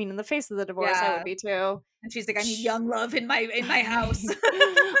love. I mean, in the face of the divorce, I Yeah. would be too. And she's like, "I need Sh- young love in my house.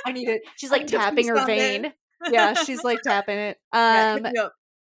 I need it. She's I like need to tapping feast her on this." vein. Yeah, she's like tapping it. Yeah, hit me up.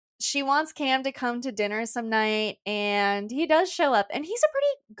 She wants Cam to come to dinner some night, and he does show up, and he's a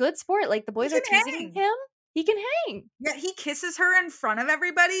pretty good sport. Like the He boys are can teasing hang. him. He can hang. Yeah, he kisses her in front of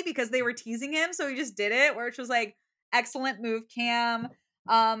everybody because they were teasing him, so he just did it, which was like excellent move, Cam.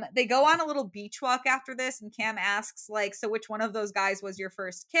 They go on a little beach walk after this, and Cam asks, like, so which one of those guys was your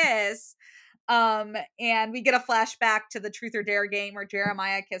first kiss? And we get a flashback to the truth or dare game where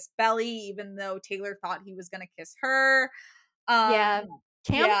Jeremiah kissed Belly, even though Taylor thought he was gonna kiss her. Yeah.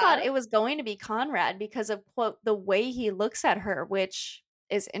 Cam Yeah, thought it was going to be Conrad because of quote the way he looks at her, which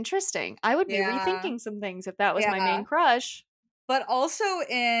is interesting. I would be yeah, rethinking some things if that was my yeah. main crush. But also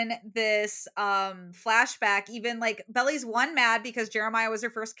in this flashback, even like Belly's one mad because Jeremiah was her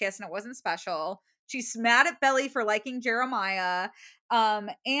first kiss and it wasn't special. She's mad at Belly for liking Jeremiah.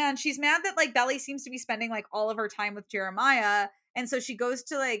 And she's mad that like Belly seems to be spending like all of her time with Jeremiah. And so she goes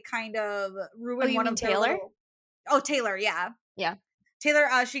to like kind of Oh, ruin you one mean of their Taylor? little. Oh, Taylor, yeah. Yeah. Taylor,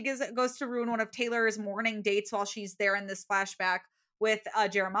 she goes to ruin one of Taylor's morning dates while she's there in this flashback with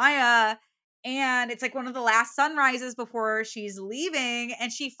Jeremiah. And it's like one of the last sunrises before she's leaving.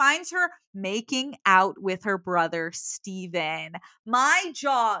 And she finds her making out with her brother, Steven. My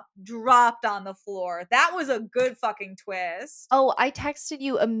jaw dropped on the floor. That was a good fucking twist. Oh, I texted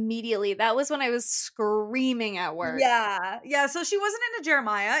you immediately. That was when I was screaming at work. Yeah. Yeah. So she wasn't into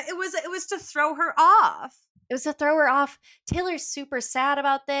Jeremiah. It was to throw her off. It was to throw her off. Taylor's super sad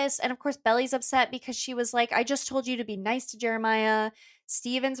about this. And of course, Belly's upset because she was like, I just told you to be nice to Jeremiah.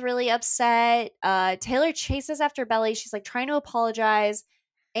 Steven's really upset. Taylor chases after Belly. She's like trying to apologize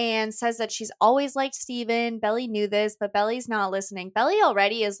and says that she's always liked Steven. Belly knew this, but Belly's not listening. Belly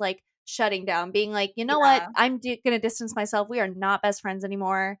already is like shutting down, being like, you know what? Yeah. I'm going to distance myself. We are not best friends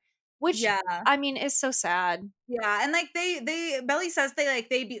anymore, which Yeah. I mean is so sad. Yeah, and like they Belly says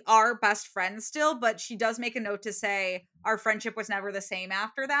are best friends still, but she does make a note to say our friendship was never the same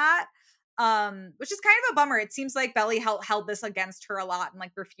after that. Which is kind of a bummer. It seems like Belly held this against her a lot and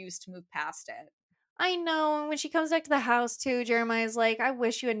like refused to move past it. I know. And when she comes back to the house too, Jeremiah's like, I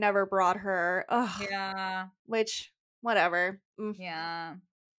wish you had never brought her. Ugh. Yeah. Which, whatever. Yeah.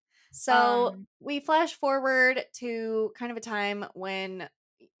 So Um we flash forward to kind of a time when,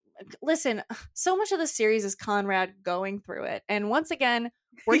 listen, so much of the series is Conrad going through it. And once again,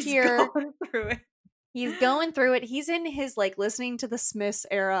 we're he's here. going through it. He's going through it. He's in his like listening to the Smiths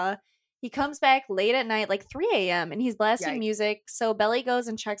era. He comes back late at night, like 3 a.m., and he's blasting Yikes. music. So Belly goes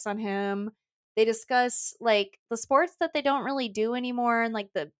and checks on him. They discuss like the sports that they don't really do anymore and like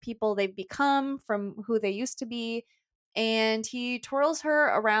the people they've become from who they used to be. And he twirls her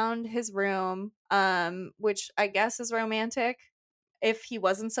around his room, which I guess is romantic if he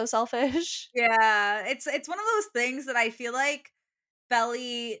wasn't so selfish. Yeah, it's one of those things that I feel like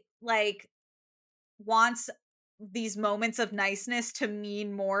Belly like wants these moments of niceness to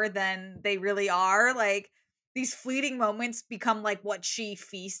mean more than they really are. Like these fleeting moments become like what she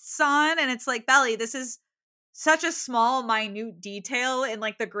feasts on. And it's like, Belly, this is such a small, minute detail in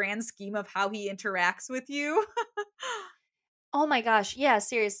like the grand scheme of how he interacts with you. Oh my gosh, yeah,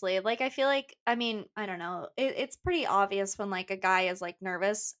 seriously. Like I feel like I mean, I don't know. It's pretty obvious when like a guy is like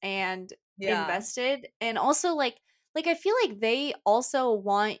nervous and Yeah. invested and also like I feel like they also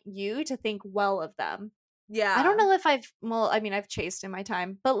want you to think well of them. I don't Yeah. know if I mean I've chased in my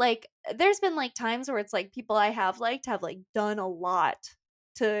time, but like there's been like times where it's like people I have liked have like done a lot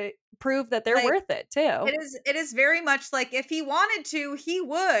to prove that they're Like worth it too. it is very much like if he wanted to, he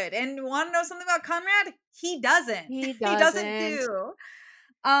would. And you want to know something about Conrad? He doesn't. He He doesn't doesn't.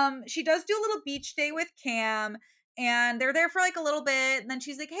 do. She does do a little beach day with Cam, and they're there for like a little bit, and then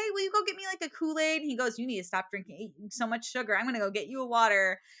she's like, "Hey, will you go get me like a Kool-Aid?" And he goes, "You need to stop drinking eating so much sugar. I'm gonna go get you a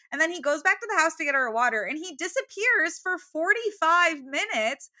water." And then he goes back to the house to get her a water, and he disappears for 45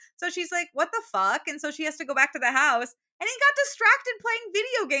 minutes. So she's like, "What the fuck?" And so she has to go back to the house, and he got distracted playing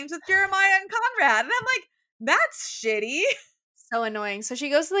video games with Jeremiah and Conrad, and I'm like, "That's shitty." So annoying. So she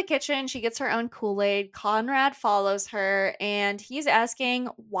goes to the kitchen, she gets her own Kool-Aid. Conrad follows her and he's asking,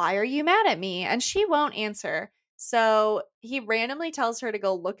 "Why are you mad at me?" And she won't answer. So he randomly tells her to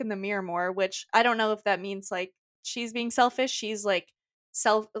go look in the mirror more, which I don't know if that means like she's being selfish. She's like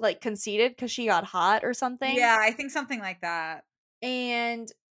conceited because she got hot or something. Yeah, I think something like that.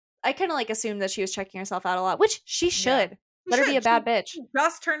 And I kind of like assumed that she was checking herself out a lot, which she Yeah. should. She Let her be a should. bad bitch. She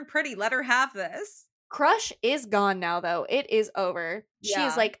just turned pretty. Let her have this. Crush is gone now, though. It is over. She is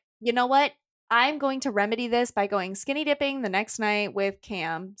Yeah. like, you know what? I'm going to remedy this by going skinny dipping the next night with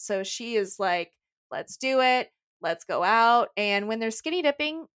Cam. So she is like let's do it. Let's go out. And when they're skinny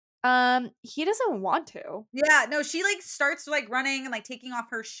dipping, he doesn't want to. Yeah, no, she like starts like running and like taking off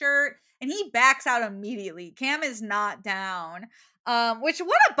her shirt and he backs out immediately. Cam is not down. Which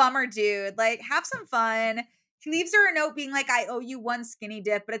what a bummer, dude. Like have some fun. He leaves her a note being like, I owe you one skinny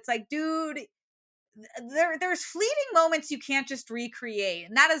dip, but it's like, dude, there's fleeting moments you can't just recreate.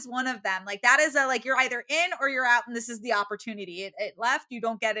 And that is one of them. Like that is a like you're either in or you're out, and this is the opportunity. It left, you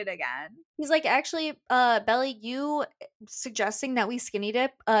don't get it again. He's like, actually, Belly, you suggesting that we skinny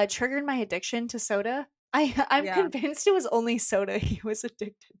dip triggered my addiction to soda. I'm Yeah, convinced it was only soda he was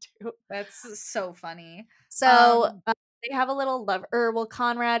addicted to. that's so funny. So they have a little lover. Or well,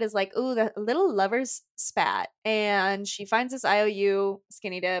 Conrad is like, "Ooh, the little lovers spat," and she finds this IOU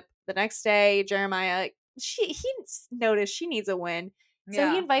skinny dip. The next day, Jeremiah noticed she needs a win, so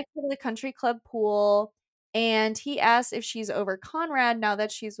he Yeah. invites her to the country club pool, and he asks if she's over Conrad now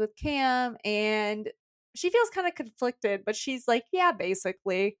that she's with Cam, and she feels kind of conflicted, but she's like, "Yeah,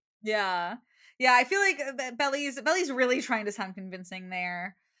 basically." Yeah. Yeah, I feel like Belly's really trying to sound convincing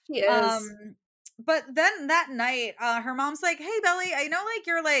there. She is. But then that night, her mom's like, "Hey Belly, I know like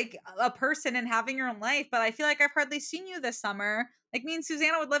you're like a person and having your own life, but I feel like I've hardly seen you this summer. Like me and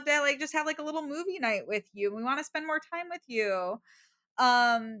Susanna would love to like just have like a little movie night with you. We want to spend more time with you."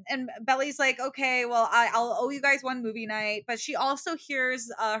 And Belly's like, okay, well, I'll owe you guys one movie night. But she also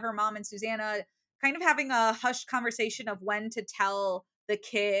hears her mom and Susanna kind of having a hushed conversation of when to tell the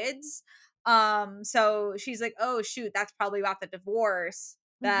kids. So she's like, oh shoot, that's probably about the divorce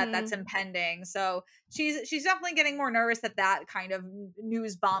that's Mm-hmm. impending. So she's definitely getting more nervous that that kind of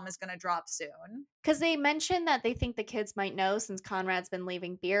news bomb is going to drop soon. Because they mentioned that they think the kids might know since Conrad's been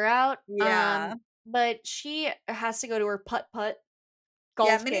leaving beer out. Yeah. But she has to go to her putt-putt Yeah,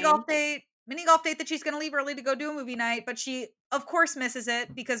 golf game. mini golf date that she's gonna leave early to go do a movie night, but she of course misses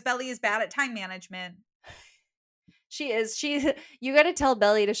it because Belly is bad at time management. She is. You gotta tell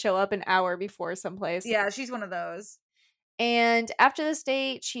Belly to show up an hour before someplace. Yeah, she's one of those. And after this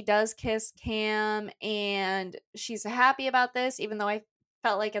date, she does kiss Cam, and she's happy about this, even though I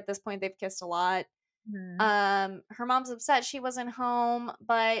felt like at this point they've kissed a lot. Mhm. Her mom's upset she wasn't home,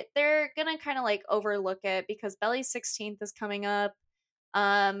 but they're gonna kind of like overlook it because Belly's 16th is coming up.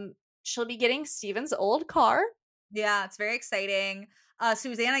 She'll be getting Steven's old car. Yeah, it's very exciting.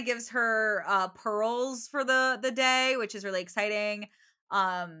 Susanna gives her pearls for the day, which is really exciting.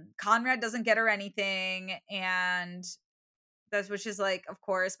 Conrad doesn't get her anything, and that's which is like, of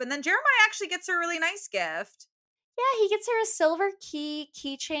course. But then Jeremiah actually gets her a really nice gift. Yeah, he gets her a silver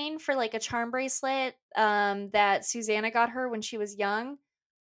keychain for like a charm bracelet that Susanna got her when she was young,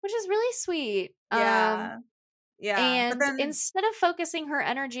 which is really sweet. Yeah. Yeah. But And then instead of focusing her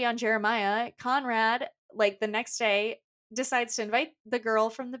energy on Jeremiah, Conrad, like the next day, decides to invite the girl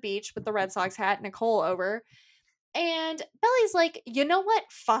from the beach with the Red Sox hat, Nicole, over. And Belly's like, you know what?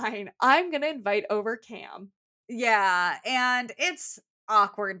 Fine. I'm going to invite over Cam. yeah, and it's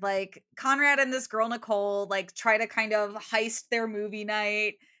awkward. Like Conrad and this girl Nicole like try to kind of heist their movie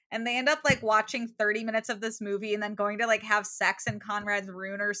night and they end up like watching 30 minutes of this movie and then going to like have sex in Conrad's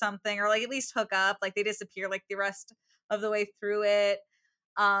room or something or like at least hook up. Like they disappear like the rest of the way through it.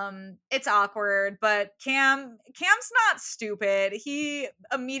 It's awkward, but Cam's not stupid. He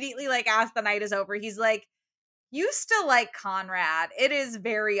immediately like as the night is over, he's like, "You still like Conrad. It is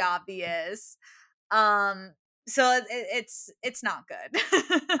very obvious." Um, so it's not good.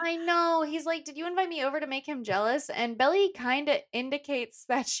 I know. He's like, did you invite me over to make him jealous? And Belly kind of indicates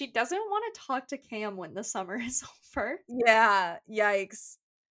that she doesn't want to talk to Cam when the summer is over. Yeah, yikes.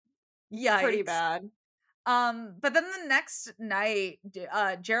 Pretty Yikes. bad. But then the next night,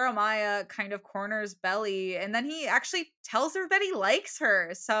 Jeremiah kind of corners Belly, and then he actually tells her that he likes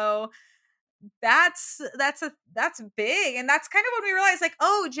her. So that's big, and that's kind of when we realized, like,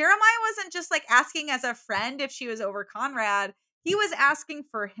 oh, Jeremiah wasn't just like asking as a friend if she was over Conrad; he was asking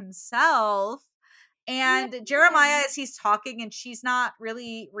for himself. Yeah. And Jeremiah, as he's talking and she's not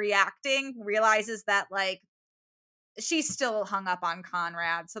really reacting, realizes that like she's still hung up on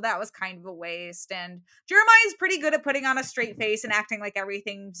Conrad. So that was kind of a waste. And Jeremiah's pretty good at putting on a straight face and acting like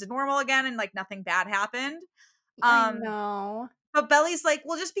everything's normal again and like nothing bad happened. I Um, know. but Belly's like,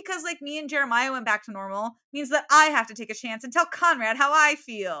 well, just because like me and Jeremiah went back to normal means that I have to take a chance and tell Conrad how I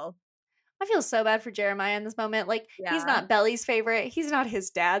feel. I feel so bad for Jeremiah in this moment. Like, he's Yeah. not Belly's favorite. He's not his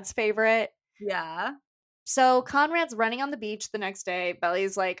dad's favorite. Yeah. So Conrad's running on the beach the next day.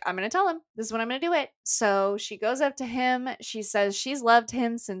 Belly's like, I'm going to tell him. This is when I'm going to do it. So she goes up to him. She says she's loved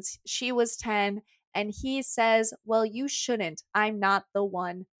him since she was 10. And he says, well, you shouldn't. I'm not the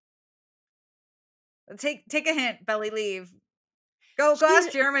one. Take a hint, Belly, leave. Go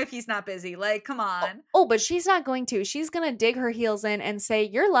ask Jeremy if he's not busy. Like, come on. Oh, but she's not going to. She's going to dig her heels in and say,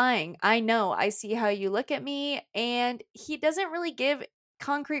 "You're lying. I know. I see how you look at me." And he doesn't really give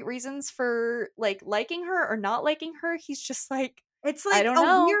concrete reasons for like liking her or not liking her. He's just like, It's "I like don't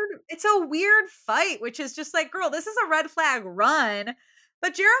know." it's a weird fight, which is just like, girl, this is a red flag, run.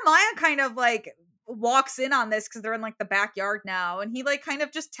 But Jeremiah kind of like walks in on this because they're in like the backyard now, and he like kind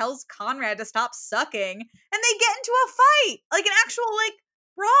of just tells Conrad to stop sucking, and they get into a fight, like an actual like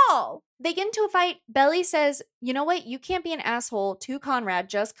brawl. They get into a fight. Belly says, "You know what? You can't be an asshole to Conrad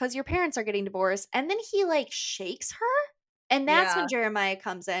just because your parents are getting divorced." And then he like shakes her. And that's when Yeah. Jeremiah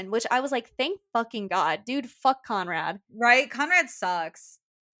comes in, which I was like, thank fucking God. Dude, fuck Conrad. Right? Conrad sucks.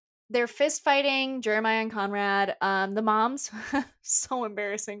 They're fist fighting, Jeremiah and Conrad. The moms, so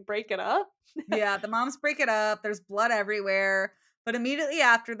embarrassing, break it up. Yeah, the moms break it up. There's blood everywhere. But immediately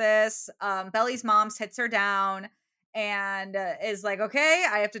after this, Belly's mom sits her down and is like, okay,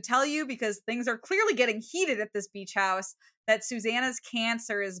 I have to tell you because things are clearly getting heated at this beach house that Susanna's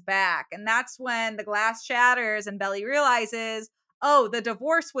cancer is back. And that's when the glass shatters and Belly realizes, oh, the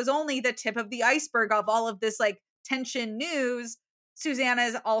divorce was only the tip of the iceberg of all of this like tension news. Susanna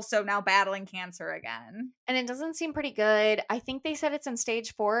is also now battling cancer again. And it doesn't seem pretty good. I think they said it's in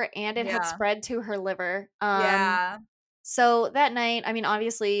stage 4 and it had Yeah. spread to her liver. Yeah. So that night, I mean,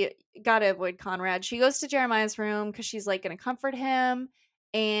 obviously, gotta avoid Conrad. She goes to Jeremiah's room because she's like gonna comfort him.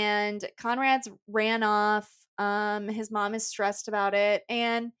 And Conrad's ran off. His mom is stressed about it.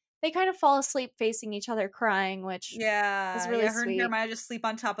 And they kind of fall asleep facing each other crying, which is really Her and sweet. Jeremiah just sleep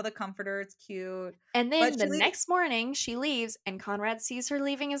on top of the comforter. It's cute. And But then the she leaves. next morning, she leaves, and Conrad sees her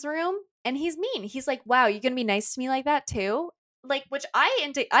leaving his room, and he's mean. He's like, "Wow, you gonna be nice to me like that too?" Like, which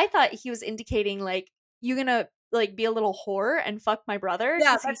I thought he was indicating like, "You gonna like be a little whore and fuck my brother?"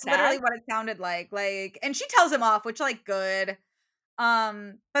 Yeah, Because he's that's literally sad. what it sounded like. Like, and she tells him off, which like good.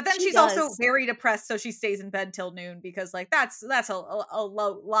 But then She she's also does. very depressed, so she stays in bed till noon because like that's a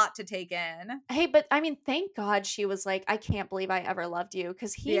lot to take in. Hey, but I mean, thank God she was like, "I can't believe I ever loved you,"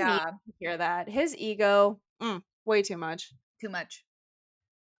 because he needed Yeah, to hear that. His ego, way too much. too much.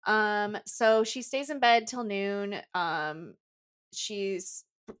 So she stays in bed till noon. She's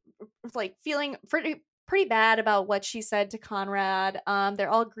like feeling pretty bad about what she said to Conrad. They're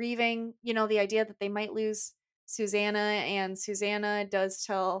all grieving, the idea that they might lose Susanna, and Susanna does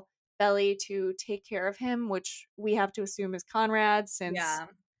tell Belly to take care of him, which we have to assume is Conrad, since Yeah,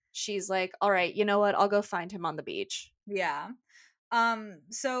 she's like, "All right, you know what? I'll go find him on the beach." yeah.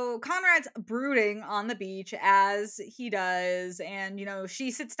 So Conrad's brooding on the beach as he does, and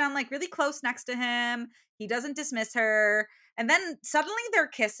she sits down like really close next to him. He doesn't dismiss her, and then suddenly they're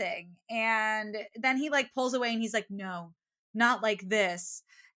kissing, and then he like pulls away and he's like, "No, not like this."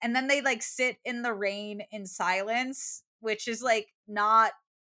 And then they like sit in the rain in silence, which is like not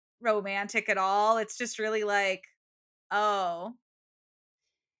romantic at all. It's just really like, oh,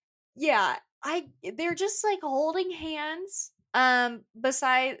 Yeah, I they're just like holding hands.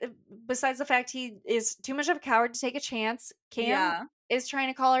 Besides the fact he is too much of a coward to take a chance, Cam yeah, is trying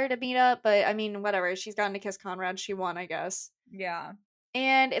to call her to meet up, but I mean, whatever. She's gotten to kiss Conrad. She won, I guess. yeah,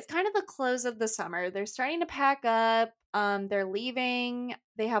 And it's kind of the close of the summer. They're starting to pack up. They're leaving.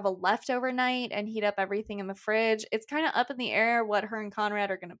 They have a leftover night and heat up everything in the fridge. It's kind of up in the air what her and Conrad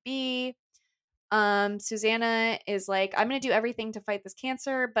are gonna be. Susanna is like, "I'm gonna do everything to fight this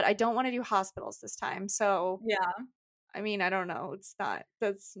cancer, but I don't want to do hospitals this time." So, yeah. I mean, I don't know. It's not.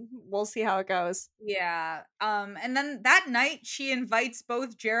 We'll see how it goes. Yeah. And then that night she invites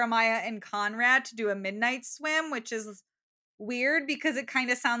both Jeremiah and Conrad to do a midnight swim, which is weird because it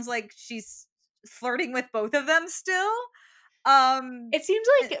kind of sounds like she's flirting with both of them still. Um It seems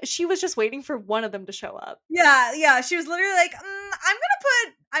eh, like she was just waiting for one of them to show up. yeah, she was literally like,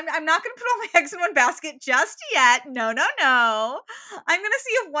 I'm not gonna put all my eggs in one basket just yet. No, no, no. I'm gonna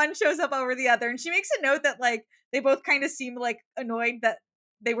see if one shows up over the other. And she makes a note that like they both kind of seem like annoyed that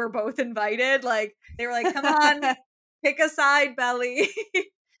they were both invited. Like they were like, come on, pick a side, Belly.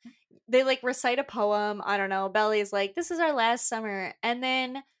 They like recite a poem. I don't know. Belly's like, "This is our last summer," and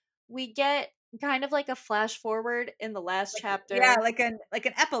then we get kind of like a flash forward in the last Yeah, chapter. like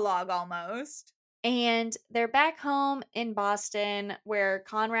an epilogue almost. And they're back home in Boston where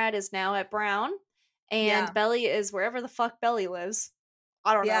Conrad is now at Brown and Yeah. Belly is wherever the fuck Belly lives.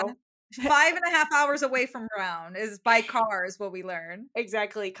 I don't Yeah. know. 5.5 hours away from Brown is by car is what we learn.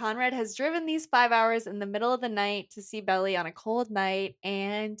 Exactly. Conrad has driven these 5 hours in the middle of the night to see Belly on a cold night,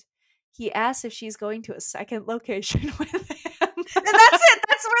 and he asks if she's going to a second location with him. And that's it.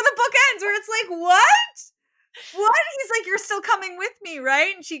 That's where the book ends, where it's like, what? What? He's like, you're still coming with me,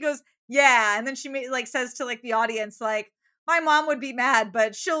 right? And she goes, yeah. And then she like says to like the audience, like, my mom would be mad,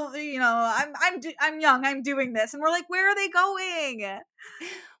 but she'll, I'm young, I'm doing this. And we're like, where are they going?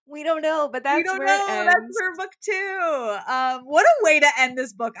 We don't know, but We that's don't where it know. That's ends. for book 2. What a way to end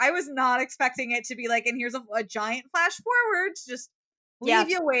this book. I was not expecting it to be like, and here's a giant flash forward to just Yeah. leave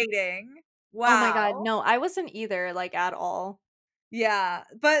you waiting. Oh my god, Wow. no, I wasn't either, like, at all. Yeah,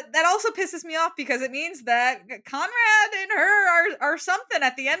 but that also pisses me off because it means that Conrad and her are something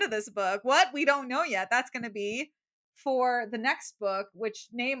at the end of this book. What? We don't know yet. That's going to be for the next book, which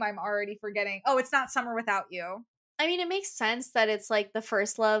name I'm already forgetting. Oh, it's not Summer Without You. I mean, it makes sense that it's like the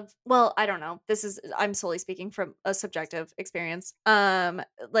first love. Well, I don't know. I'm solely speaking from a subjective experience.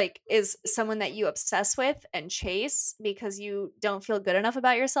 Like is someone that you obsess with and chase because you don't feel good enough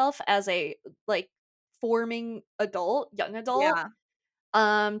about yourself as a like forming adult, young adult, Yeah,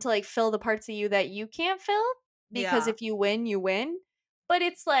 to like fill the parts of you that you can't fill because yeah. if you win, you win. But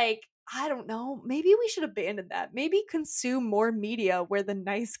it's like I don't know. Maybe we should abandon that. Maybe consume more media where the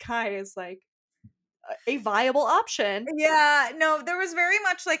nice guy is like a viable option. Yeah, no, there was very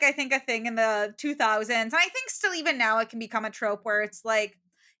much like I think a thing in the 2000s, and I think still even now it can become a trope where it's like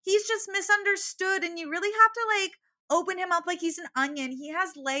he's just misunderstood, and you really have to like open him up like he's an onion. He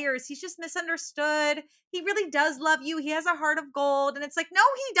has layers. He's just misunderstood. He really does love you. He has a heart of gold, and it's like no,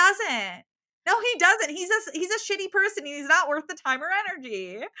 he doesn't. No, he doesn't. He's a shitty person. He's not worth the time or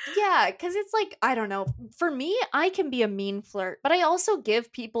energy. Yeah, because it's like, I don't know. For me, I can be a mean flirt, but I also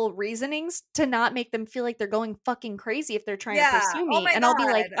give people reasonings to not make them feel like they're going fucking crazy if they're trying to Yeah. pursue Oh me. my And I'll be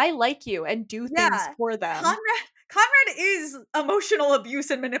like, god. I like you and do things Yeah. for them. Conrad is emotional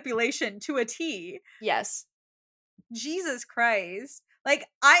abuse and manipulation to a T. Yes. Jesus Christ. I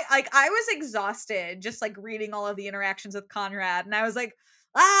was exhausted just like reading all of the interactions with Conrad, and I was like,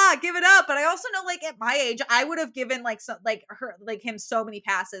 give it up. But I also know like at my age, I would have given him so many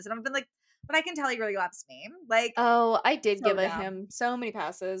passes. And I've been like, but I can tell he really loves me. Like, Oh, I did so give dumb. him so many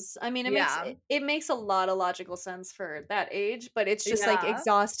passes. I mean, Yeah. it makes a lot of logical sense for that age, but it's just like Yeah.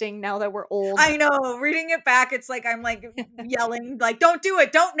 exhausting now that we're old. I know. Reading it back, it's like I'm like yelling, like, don't do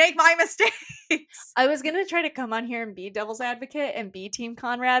it, don't make my mistakes. I was gonna try to come on here and be devil's advocate and be Team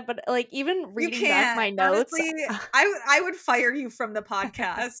Conrad, but like even You reading back can't. my notes, Honestly, I would fire you from the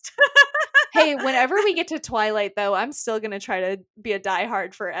podcast. hey, whenever we get to Twilight, though, I'm still gonna try to be a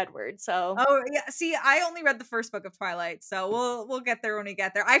diehard for Edward. So, Oh yeah, see, I only read the first book of Twilight, so we'll get there when we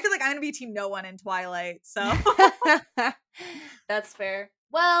get there. I feel like I'm gonna be team no one in Twilight, so that's fair.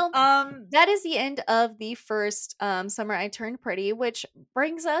 Well, um that is the end of the first Summer I Turned Pretty, which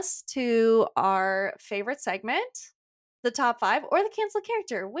brings us to our favorite segment, the top 5 or the cancel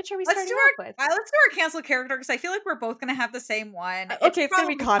character. Which are we starting off with? let's do our cancel character because I feel like we're both gonna have the same one. It's Okay, it's gonna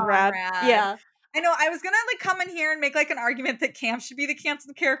be probably Conrad. Conrad. Yeah. I know I was gonna like come in here and make like an argument that Camp should be the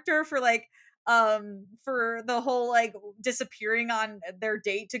canceled character for the whole like disappearing on their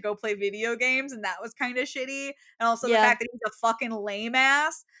date to go play video games, and that was kind of shitty, and also the Yeah. fact that he's a fucking lame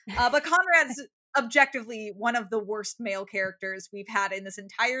ass. But Conrad's objectively one of the worst male characters we've had in this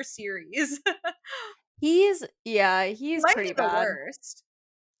entire series. He He's might be pretty the bad. worst.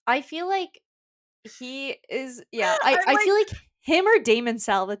 I feel like he is I'm I like, feel like him or Damon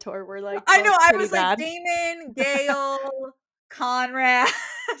Salvatore were like I know, both I pretty was like bad. Damon, Gale, Conrad.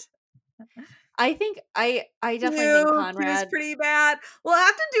 I think I definitely think Q's Conrad. pretty bad. We'll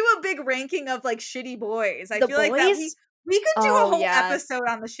have to do a big ranking of like shitty boys. I The feel like that boys? we could do a Oh whole yeah. episode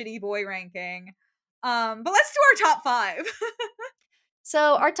on the shitty boy ranking. But let's do our top 5.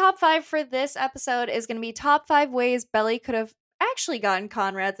 So our top 5 for this episode is going to be top 5 ways Belly could have actually gotten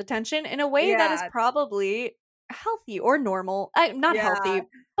Conrad's attention in a way that is Yeah, probably healthy or normal. Not yeah. healthy,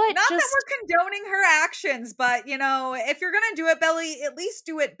 but Not that just we're condoning her actions, but if you're gonna do it, Belly, at least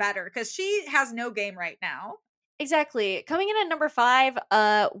do it better because she has no game right now. exactly. Coming in at number 5,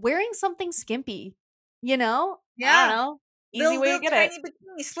 wearing something skimpy. I don't Yeah, know. Easy little way to little get it. tiny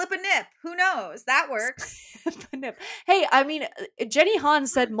bikini, slip a nip. Who knows? That works. Hey, I mean, Jenny Han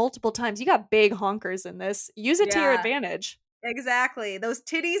said multiple times, you got big honkers in this. Use it to your Yeah, advantage. exactly. Those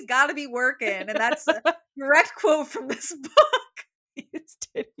titties got to be working, and that's a direct quote from this book. These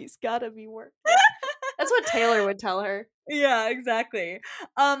titties gotta be working. That's what Taylor would tell her. Yeah, exactly.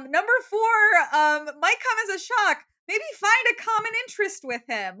 Number 4, might come as a shock. Maybe find a common interest with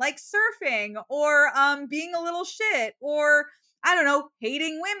him, like surfing or being a little shit or I don't know,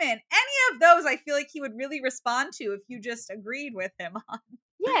 hating women. Any of those I feel like he would really respond to if you just agreed with him on.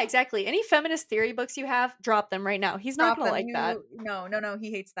 Yeah, exactly. Any feminist theory books you have, drop them right now. He's not Drop gonna them. like that. You no, he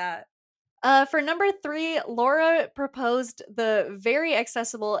hates that. For number 3, Laura proposed the very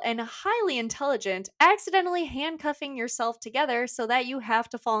accessible and highly intelligent accidentally handcuffing yourself together so that you have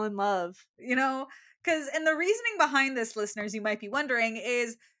to fall in love. And the reasoning behind this, listeners, you might be wondering,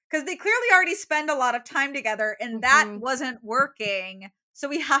 is because they clearly already spend a lot of time together and that wasn't working. So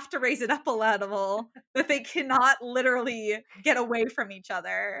we have to raise it up a level that they cannot literally get away from each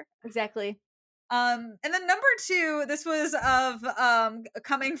other. Exactly. And then number 2, this was of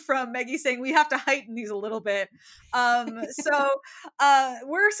coming from Meggie saying we have to heighten these a little bit. So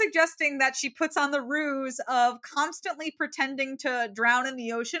we're suggesting that she puts on the ruse of constantly pretending to drown in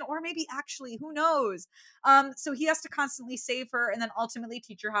the ocean, or maybe actually, who knows? So he has to constantly save her and then ultimately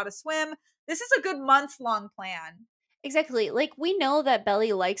teach her how to swim. This is a good month-long plan. Exactly. Like, we know that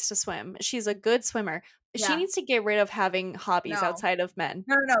Belly likes to swim. She's a good swimmer. She Yeah. needs to get rid of having hobbies No. outside of men.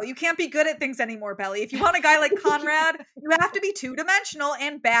 No. You can't be good at things anymore, Belly. If you want a guy like Conrad, you have to be two-dimensional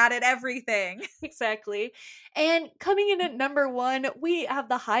and bad at everything. Exactly. And coming in at number 1, we have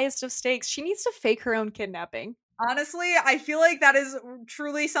the highest of stakes. She needs to fake her own kidnapping. Honestly, I feel like that is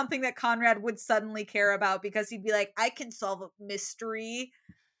truly something that Conrad would suddenly care about, because he'd be like, I can solve a mystery.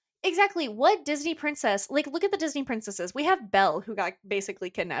 Exactly. What Disney princess? Like, look at the Disney princesses. We have Belle, who got basically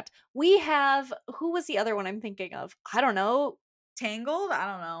kidnapped. We have, who was the other one I'm thinking of? I don't know. Tangled? I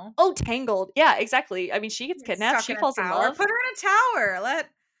don't know. Oh, Tangled. Yeah, exactly. I mean, she gets kidnapped. Stuck She in a falls in tower. love. Put her in a tower.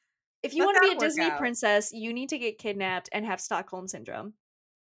 If you Let want to be that a work Disney out. princess, you need to get kidnapped and have Stockholm syndrome.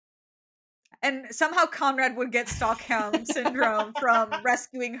 And somehow Conrad would get Stockholm syndrome from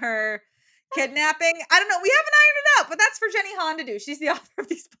rescuing her, kidnapping. I don't know. We haven't ironed it out, but that's for Jenny Han to do. She's the author of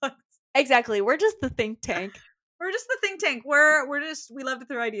these books. Exactly. We're just the think tank. We're just the think tank. We love to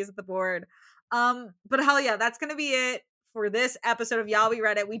throw ideas at the board. But hell yeah, that's gonna be it for this episode of Y'all We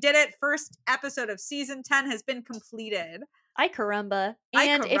Read It. We did it. First episode of season 10 has been completed. Ay caramba. Ay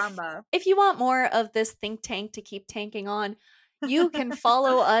And caramba. if you want more of this think tank to keep tanking on, you can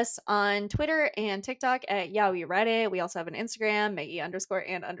follow us on Twitter and TikTok at Yeah We Read It. We also have an Instagram,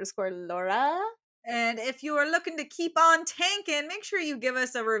 Maggie_and_Laura. And if you are looking to keep on tanking, make sure you give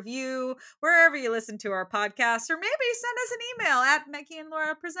us a review wherever you listen to our podcast, or maybe send us an email at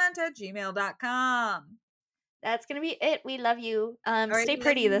MeggieandLauraPresent@gmail.com. That's gonna be it. We love you. All right, Stay we love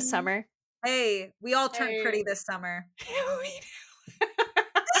pretty this you. summer. Hey, we all turned Hey. pretty this summer. We do.